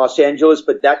down in Los Angeles,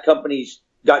 but that company's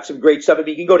got some great stuff. I mean,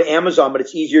 you can go to Amazon, but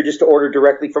it's easier just to order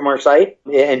directly from our site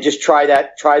and just try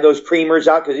those creamers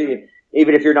out, because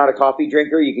even if you're not a coffee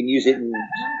drinker, you can use it.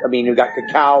 We've got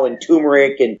cacao and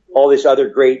turmeric and all these other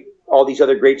great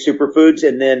superfoods.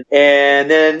 And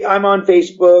then I'm on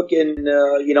Facebook and,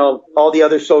 all the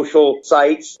other social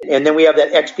sites. And then we have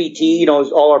that XPT,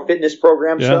 all our fitness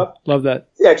program stuff. Love that.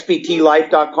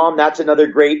 XPTlife.com. That's another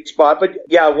great spot. But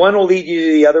yeah, one will lead you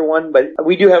to the other one, but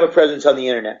we do have a presence on the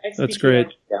internet. That's great.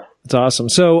 Yeah. That's awesome.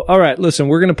 So, all right, listen,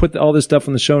 we're going to put all this stuff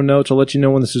in the show notes. I'll let you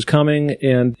know when this is coming.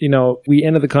 And, we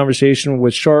ended the conversation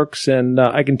with sharks, and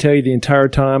I can tell you the entire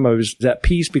time I was at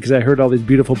peace because I heard all these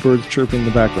beautiful birds chirping in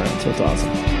the background. So it's awesome.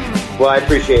 Well, I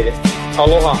appreciate it.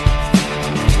 Aloha.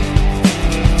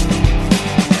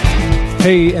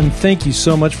 Hey, and thank you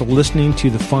so much for listening to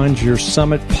the Find Your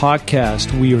Summit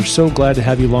podcast. We are so glad to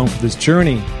have you along for this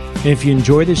journey. And if you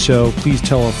enjoy the show, please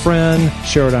tell a friend,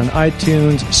 share it on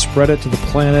iTunes, spread it to the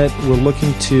planet. We're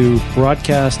looking to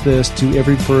broadcast this to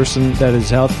every person that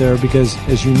is out there because,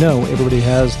 as you know, everybody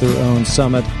has their own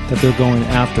summit that they're going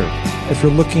after. If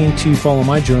you're looking to follow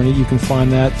my journey, you can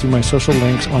find that through my social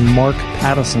links on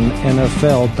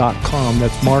markpattisonnfl.com.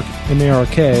 That's Mark,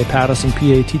 M-A-R-K, Pattison,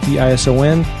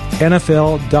 P-A-T-T-I-S-O-N,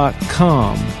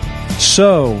 NFL.com.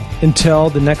 So, until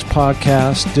the next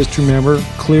podcast, just remember,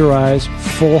 clear eyes,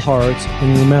 full hearts,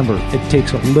 and remember, it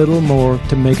takes a little more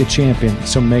to make a champion,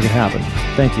 so make it happen.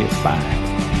 Thank you. Bye.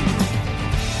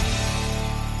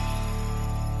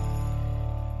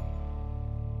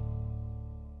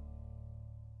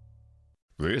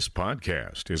 This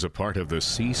podcast is a part of the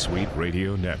C-Suite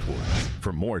Radio Network.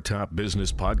 For more top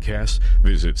business podcasts,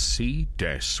 visit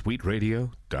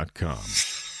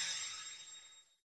c-suiteradio.com.